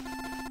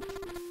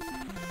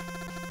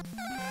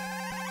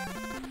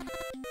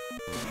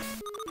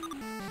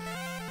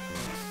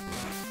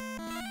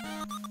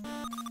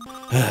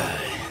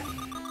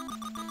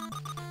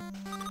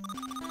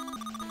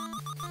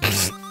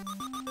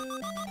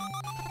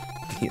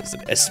 He has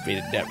an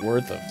estimated net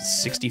worth of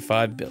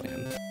 65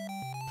 billion.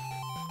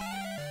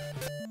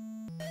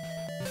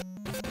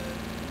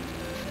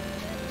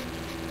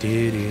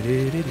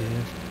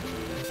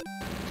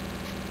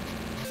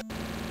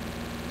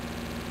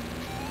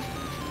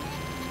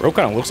 Bro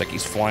kind of looks like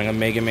he's flying a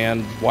Mega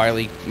Man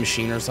Wily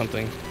machine or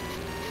something.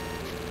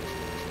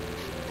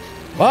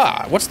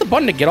 Ah, what's the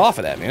button to get off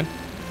of that, man?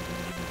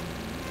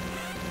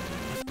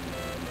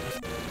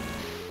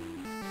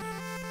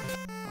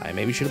 I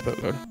maybe should have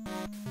put.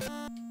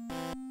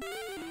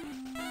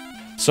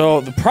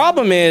 So the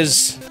problem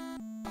is,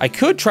 I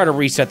could try to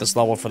reset this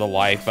level for the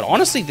life, but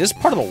honestly, this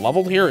part of the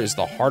level here is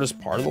the hardest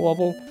part of the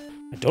level.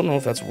 I don't know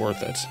if that's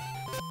worth it.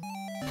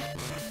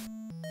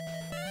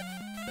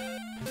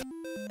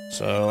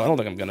 So I don't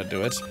think I'm gonna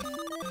do it.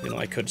 You know,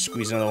 I could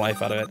squeeze another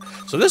life out of it.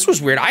 So this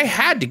was weird. I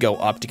had to go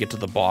up to get to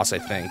the boss, I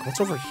think. What's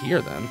over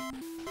here then?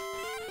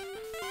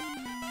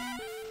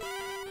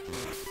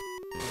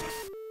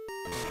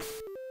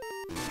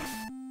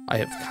 I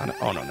have kind of,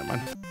 oh no, never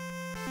mind.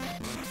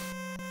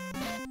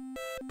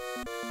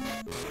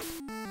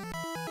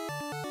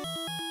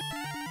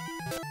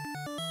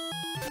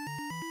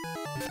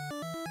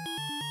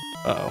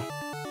 Uh-oh.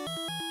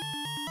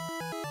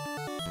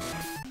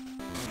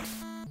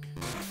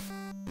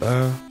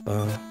 I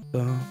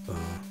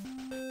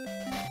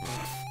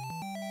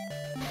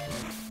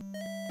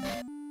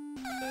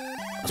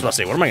was about to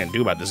say, what am I gonna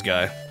do about this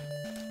guy?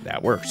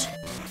 That works.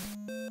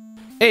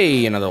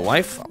 Hey, another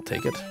life. I'll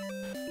take it.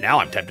 Now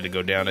I'm tempted to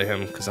go down to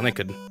him, because then I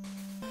could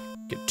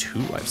get 2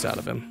 lives out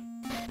of him.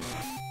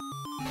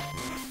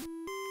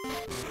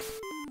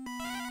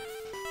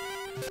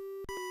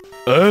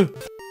 I don't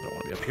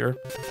want to be up here.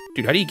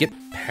 Dude, how do you get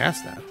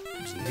past that?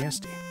 It's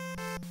nasty.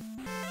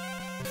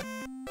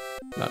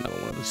 Not another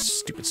one of those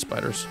stupid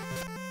spiders.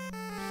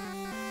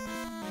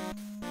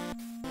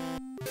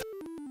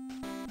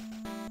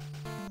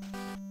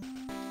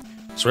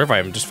 So if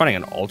I'm just finding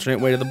an alternate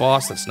way to the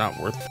boss that's not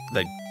worth,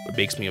 that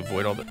makes me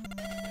avoid all the...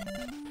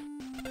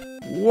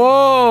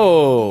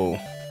 Whoa!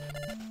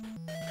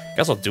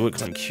 Guess I'll do it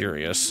because I'm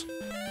curious.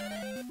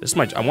 This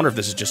might, I wonder if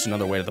this is just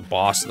another way to the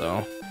boss,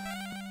 though.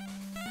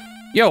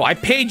 Yo, I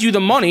paid you the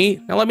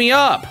money, now let me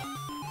up!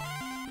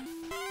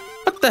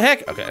 What the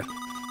heck? Okay.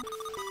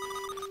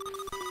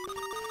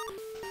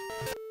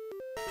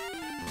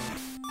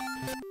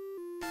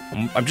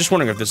 I'm just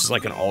wondering if this is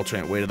like an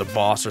alternate way to the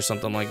boss or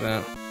something like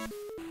that.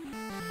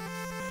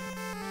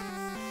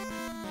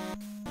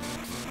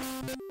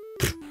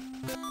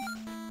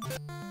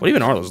 What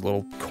even are those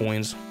little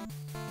coins?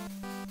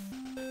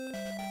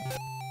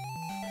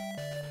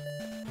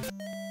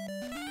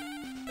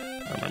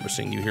 I remember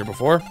seeing you here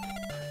before.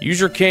 Use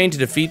your cane to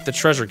defeat the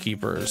treasure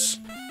keepers.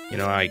 You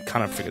know, I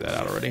kind of figured that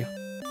out already.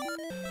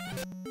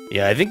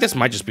 Yeah, I think this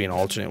might just be an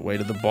alternate way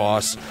to the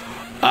boss.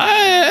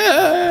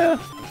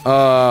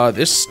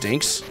 This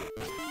stinks.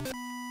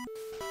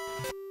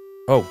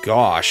 Oh,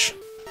 gosh.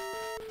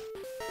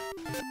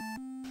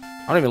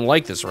 I don't even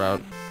like this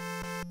route.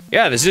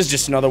 Yeah, this is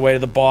just another way to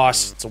the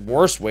boss. It's a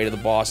worse way to the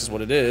boss is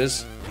what it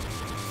is.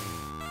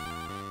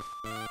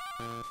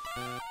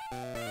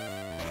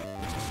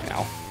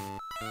 Ow.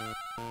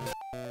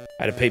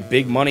 I had to pay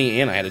big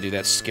money and I had to do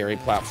that scary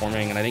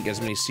platforming, and I didn't get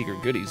as many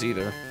secret goodies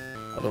either.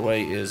 Other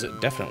way is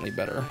definitely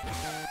better.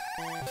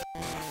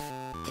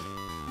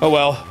 Oh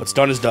well, what's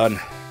done is done.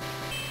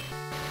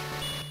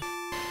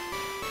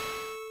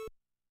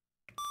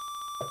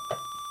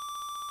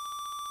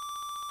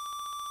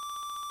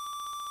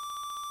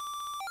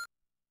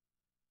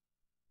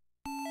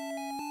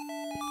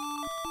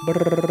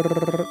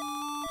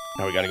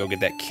 Now we gotta go get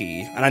that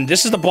key. And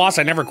this is the boss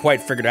I never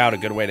quite figured out a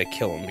good way to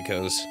kill him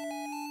because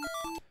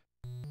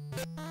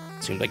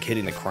it seemed like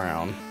hitting the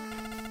crown.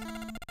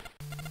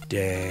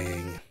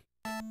 Dang.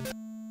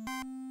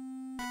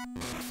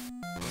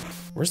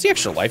 Where's the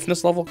extra life in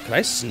this level? Can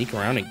I sneak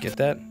around and get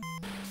that?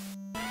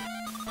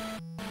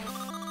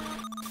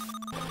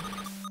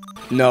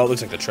 No, it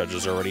looks like the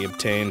treasure's already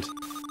obtained.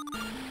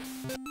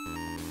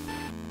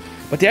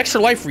 But the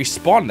extra life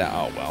respawned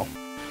now. Oh, well.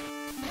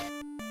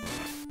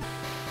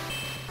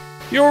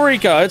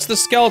 Eureka! It's the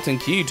skeleton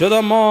key to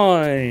the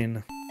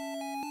mine!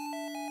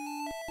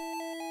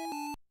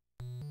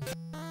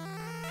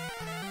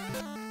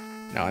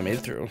 Now I made it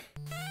through.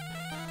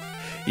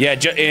 Yeah,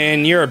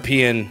 in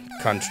European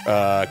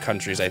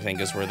countries, I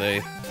think, is where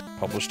they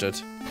published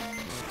it.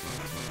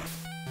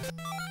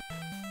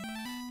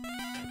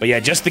 But yeah,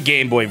 just the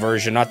Game Boy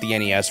version, not the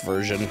NES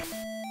version,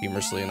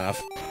 humorously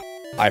enough.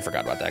 I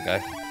forgot about that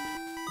guy.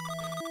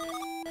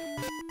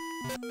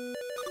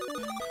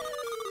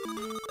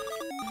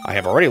 I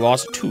have already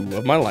lost 2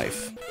 of my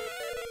life.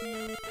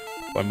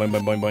 Boing, boing,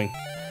 boing, boing, boing.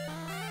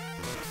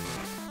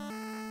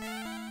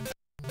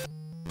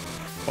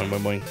 Boing,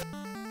 boing, boing.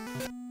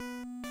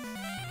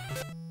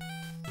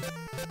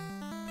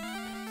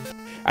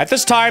 At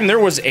this time, there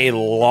was a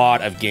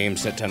lot of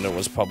games Nintendo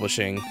was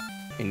publishing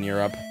in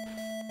Europe.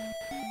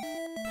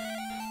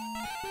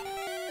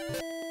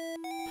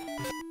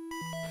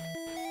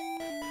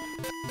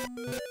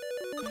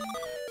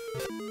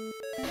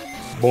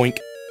 Boink.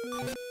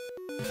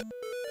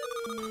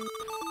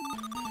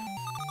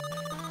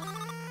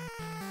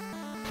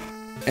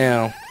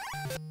 Ow.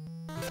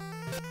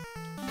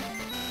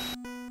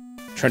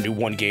 Trying to do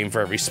one game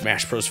for every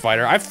Smash Bros.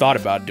 Fighter. I've thought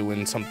about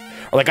doing some...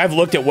 Or like, I've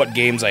looked at what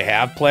games I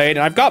have played,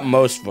 and I've got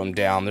most of them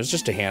down. There's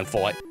just a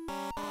handful.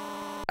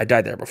 I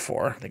died there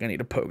before. I think I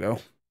need a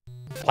pogo.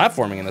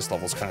 Platforming in this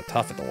level is kind of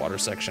tough at the water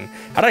section.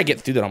 How did I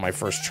get through that on my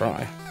first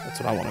try? That's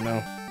what I want to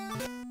know.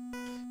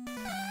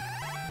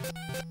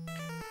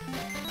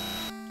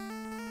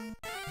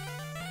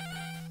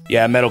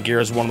 Yeah, Metal Gear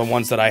is one of the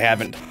ones that I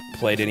haven't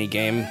played any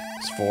games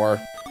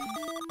for.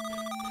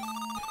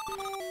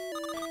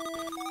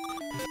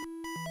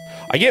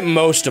 I get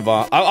most of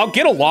them. I'll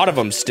get a lot of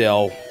them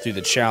still through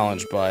the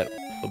challenge, but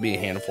there'll be a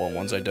handful of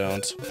ones I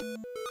don't.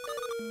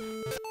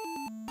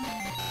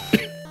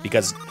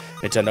 Because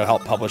Nintendo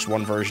helped publish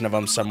one version of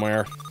them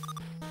somewhere.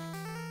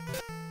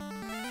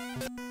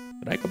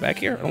 Did I go back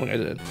here? I don't think I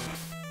did.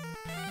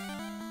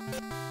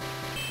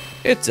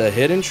 It's a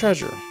hidden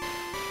treasure.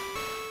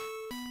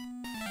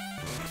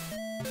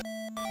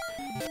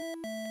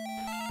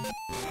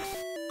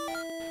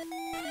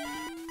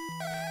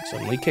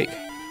 Suddenly cake.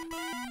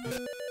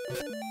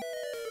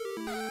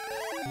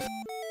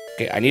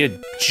 Okay, I need a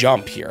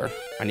jump here.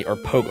 Or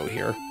pogo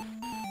here.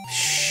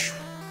 Shh.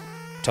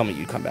 Tell me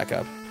you'd come back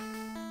up.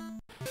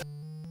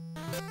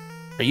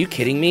 Are you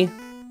kidding me?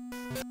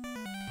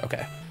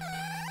 Okay.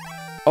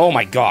 Oh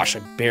my gosh, I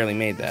barely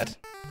made that.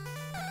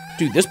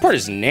 Dude, this part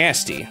is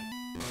nasty.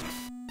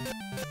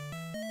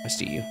 I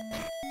see you.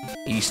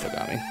 You still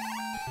got me.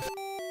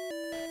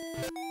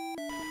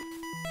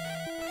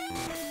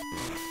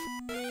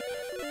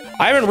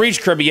 I haven't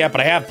reached Kirby yet,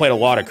 but I have played a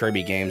lot of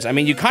Kirby games. I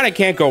mean, you kind of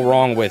can't go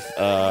wrong with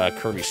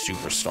Kirby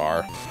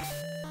Superstar.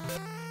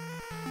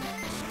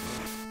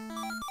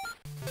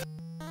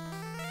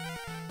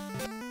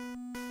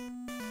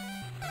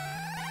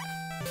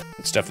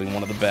 It's definitely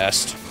one of the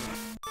best.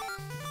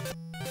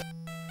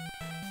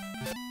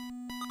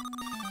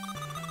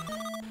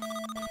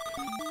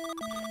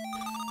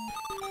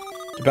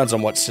 Depends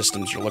on what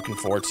systems you're looking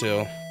for,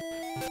 too.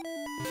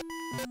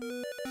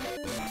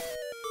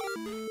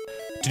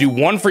 To do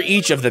one for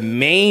each of the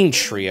main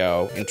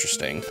trio.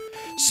 Interesting.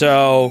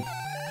 So,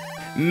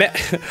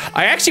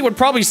 I actually would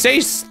probably say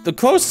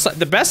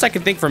the best I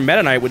can think for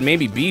Meta Knight would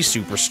maybe be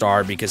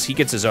Superstar, because he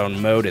gets his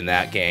own mode in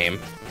that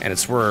game, and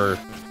it's where,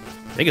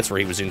 I think it's where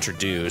he was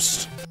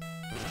introduced.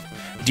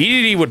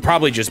 DDD would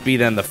probably just be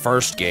then the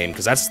first game,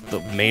 because that's the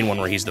main one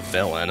where he's the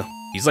villain.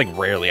 He's like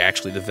rarely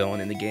actually the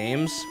villain in the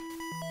games.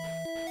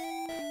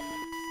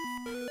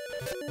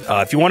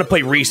 If you want to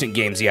play recent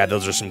games, yeah,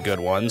 those are some good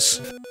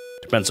ones.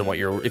 Depends on what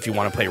if you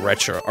want to play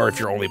retro, or if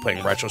you're only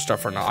playing retro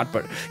stuff or not.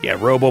 But yeah,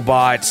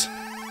 Robobot,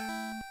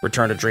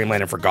 Return to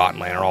Dreamland, and Forgotten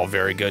Land are all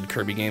very good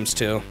Kirby games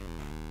too.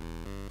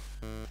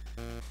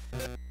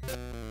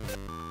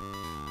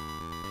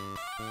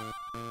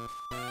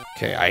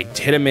 Okay, I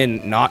hit him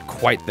in not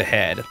quite the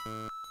head.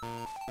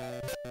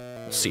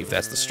 We'll see if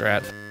that's the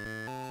strat.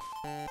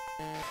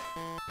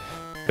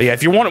 But yeah,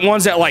 if you want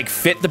ones that like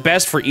fit the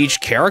best for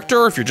each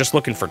character, or if you're just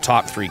looking for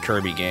top 3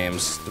 Kirby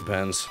games,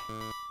 depends.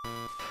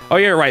 Oh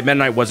yeah, you're right, Meta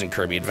Knight wasn't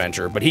Kirby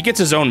Adventure, but he gets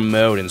his own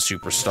mode in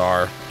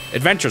Superstar.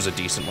 Adventure's a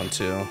decent one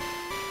too.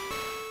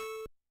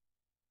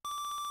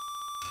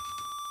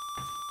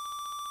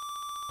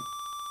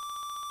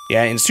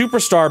 Yeah, in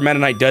Superstar, Meta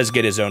Knight does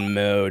get his own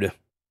mode.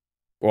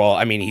 Well,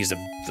 I mean, he's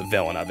the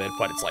villain of it,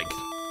 but it's like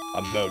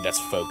a mode that's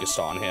focused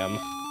on him.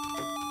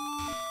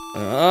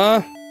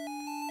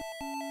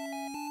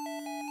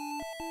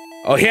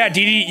 Oh yeah,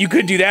 DDD, you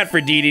could do that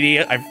for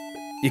DDD.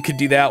 You could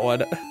do that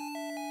one.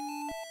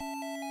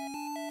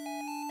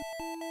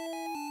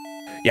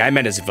 Yeah, I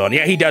meant as a villain.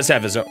 Yeah, he does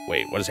have his own.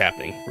 Wait, what is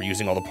happening? We're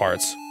using all the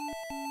parts.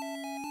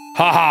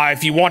 Haha,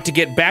 if you want to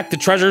get back the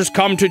treasures,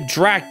 come to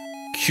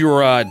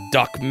Dracula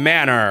Duck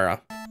Manor.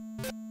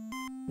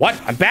 What?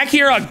 I'm back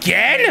here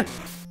again?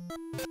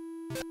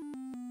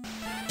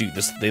 Dude,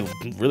 they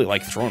really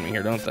like throwing me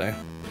here, don't they?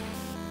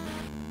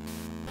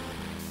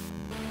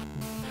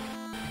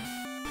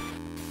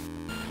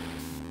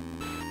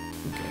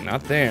 Okay,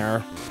 not there.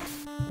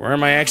 Where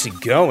am I actually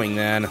going,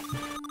 then?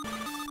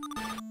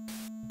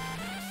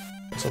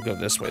 Guess I'll go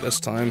this way this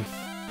time.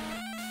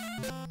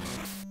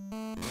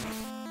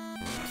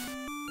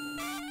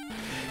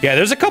 Yeah,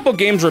 there's a couple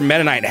games where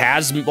Meta Knight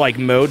has, like,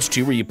 modes,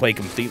 too, where you play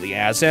completely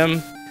as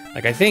him.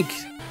 Like, I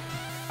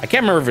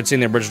can't remember if it's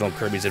in the original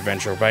Kirby's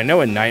Adventure, but I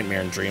know in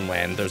Nightmare and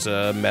Dreamland, there's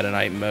a Meta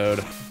Knight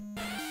mode.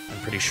 I'm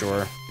pretty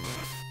sure.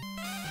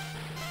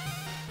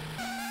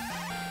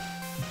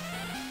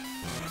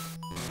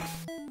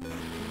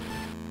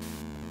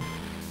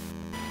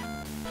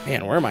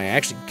 Man, where am I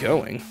actually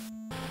going?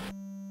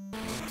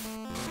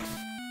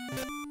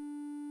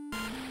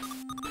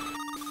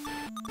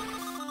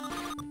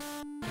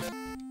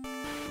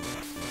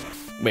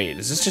 Wait,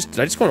 is this just... Did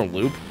I just go in a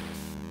loop?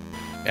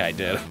 Yeah, I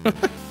did. I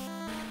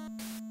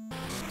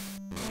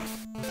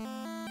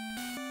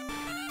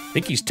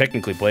think he's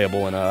technically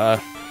playable in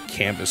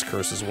Canvas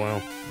Curse as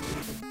well.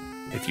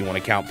 If you want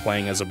to count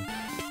playing as a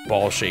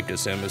ball shaped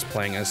as him as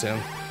playing as him.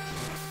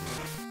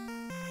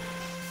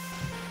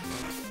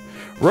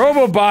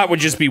 Robobot would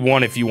just be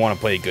one if you want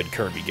to play a good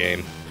Kirby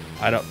game.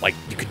 I don't like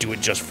you could do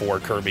it just for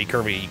Kirby.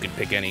 Kirby, you could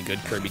pick any good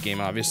Kirby game,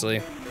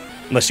 obviously.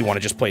 Unless you want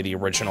to just play the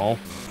original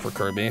for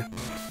Kirby.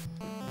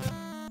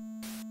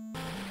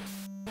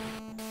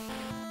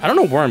 I don't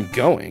know where I'm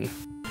going.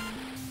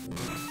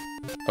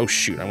 Oh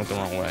shoot, I went the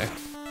wrong way.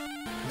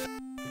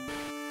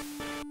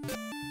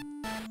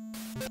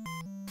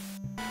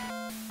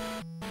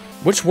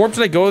 Which warp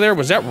did I go there?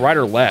 Was that right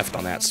or left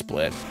on that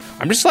split?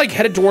 I'm just like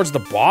headed towards the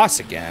boss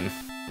again.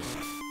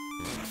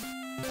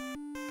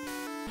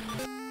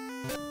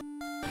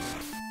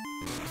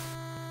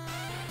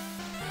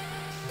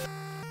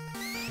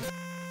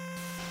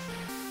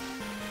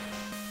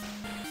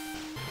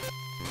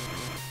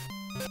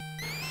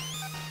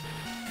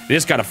 It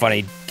is kind of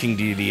funny, King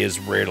Dedede is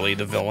rarely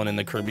the villain in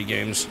the Kirby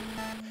games.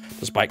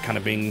 Despite kind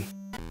of being...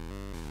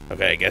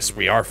 Okay, I guess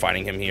we are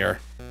fighting him here.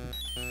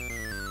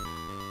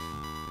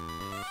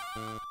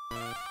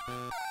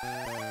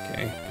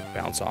 Okay,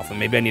 bounce off him.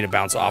 Maybe I need to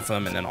bounce off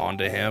him and then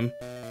onto him.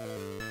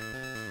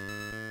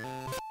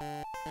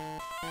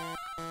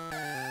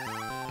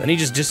 Then he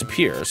just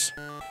disappears.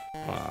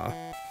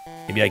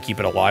 Maybe I keep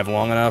it alive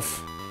long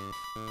enough.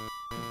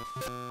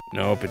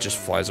 Nope, it just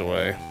flies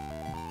away.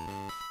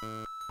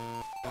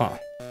 Huh.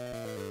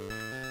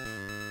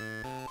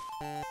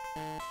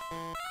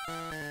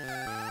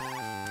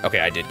 Okay,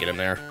 I did get him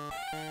there.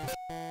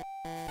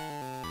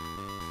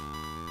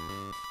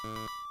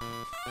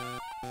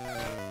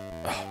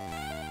 Oh.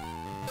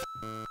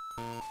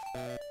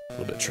 A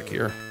little bit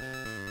trickier.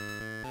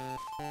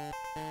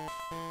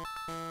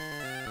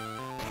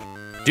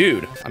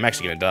 Dude, I'm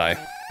actually gonna die.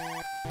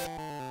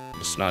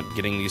 Just not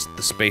getting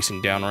the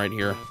spacing down right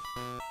here.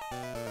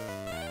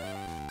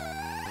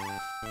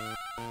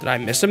 Did I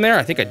miss him there?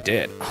 I think I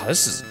did. Oh,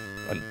 this is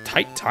a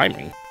tight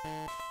timing.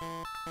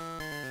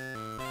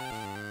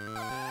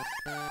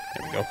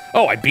 There we go.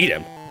 Oh, I beat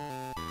him.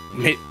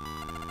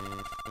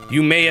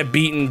 You may have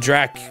beaten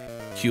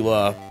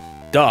Dracula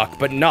Duck,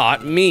 but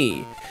not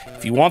me.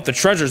 If you want the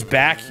treasures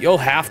back, you'll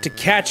have to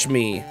catch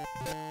me.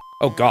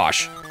 Oh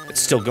gosh, it's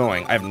still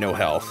going. I have no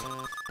health.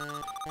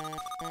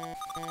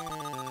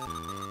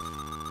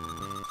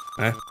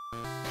 Huh?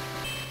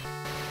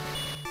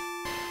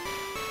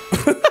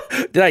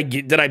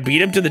 Did I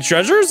beat him to the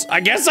treasures?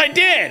 I guess I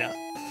did.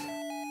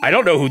 I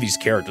don't know who these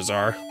characters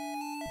are.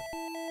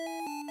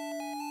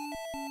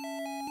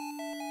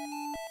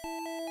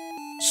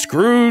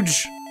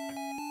 Scrooge,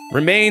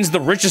 remains the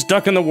richest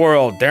duck in the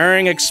world.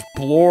 Daring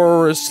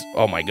explorers...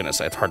 Oh my goodness,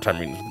 I have a hard time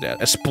reading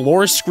that.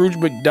 Explorer Scrooge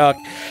McDuck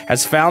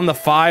has found the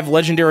 5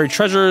 legendary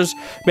treasures,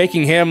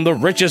 making him the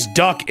richest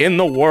duck in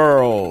the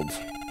world.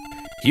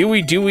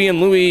 Huey, Dewey,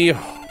 and Louie,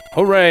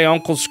 hooray,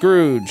 Uncle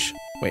Scrooge.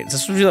 Wait, is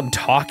this really them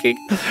talking?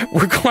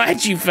 We're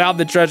glad you found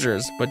the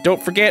treasures, but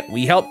don't forget,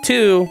 we helped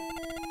too.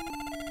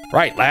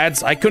 Right,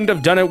 lads, I couldn't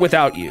have done it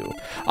without you.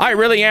 I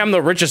really am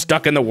the richest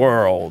duck in the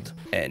world.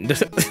 And...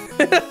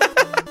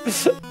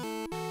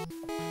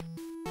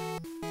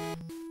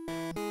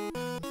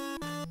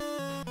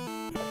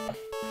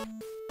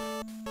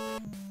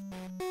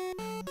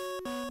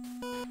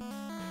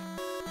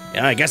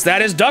 yeah, I guess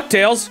that is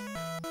DuckTales.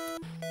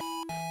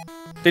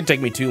 Didn't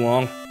take me too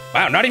long.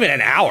 Wow, not even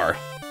an hour.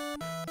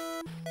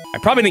 I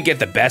probably didn't get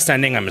the best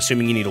ending. I'm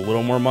assuming you need a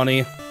little more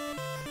money.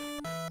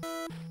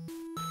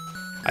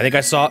 I think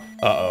I saw...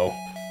 Uh-oh.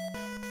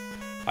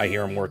 I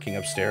hear him working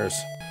upstairs.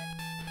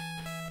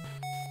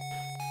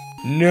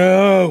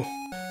 No!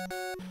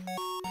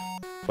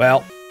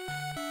 Well,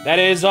 that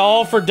is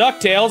all for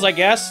DuckTales, I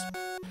guess.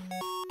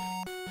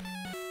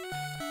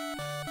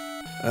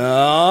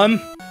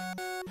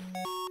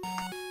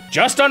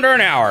 Just under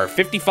an hour.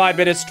 55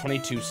 minutes,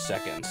 22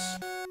 seconds.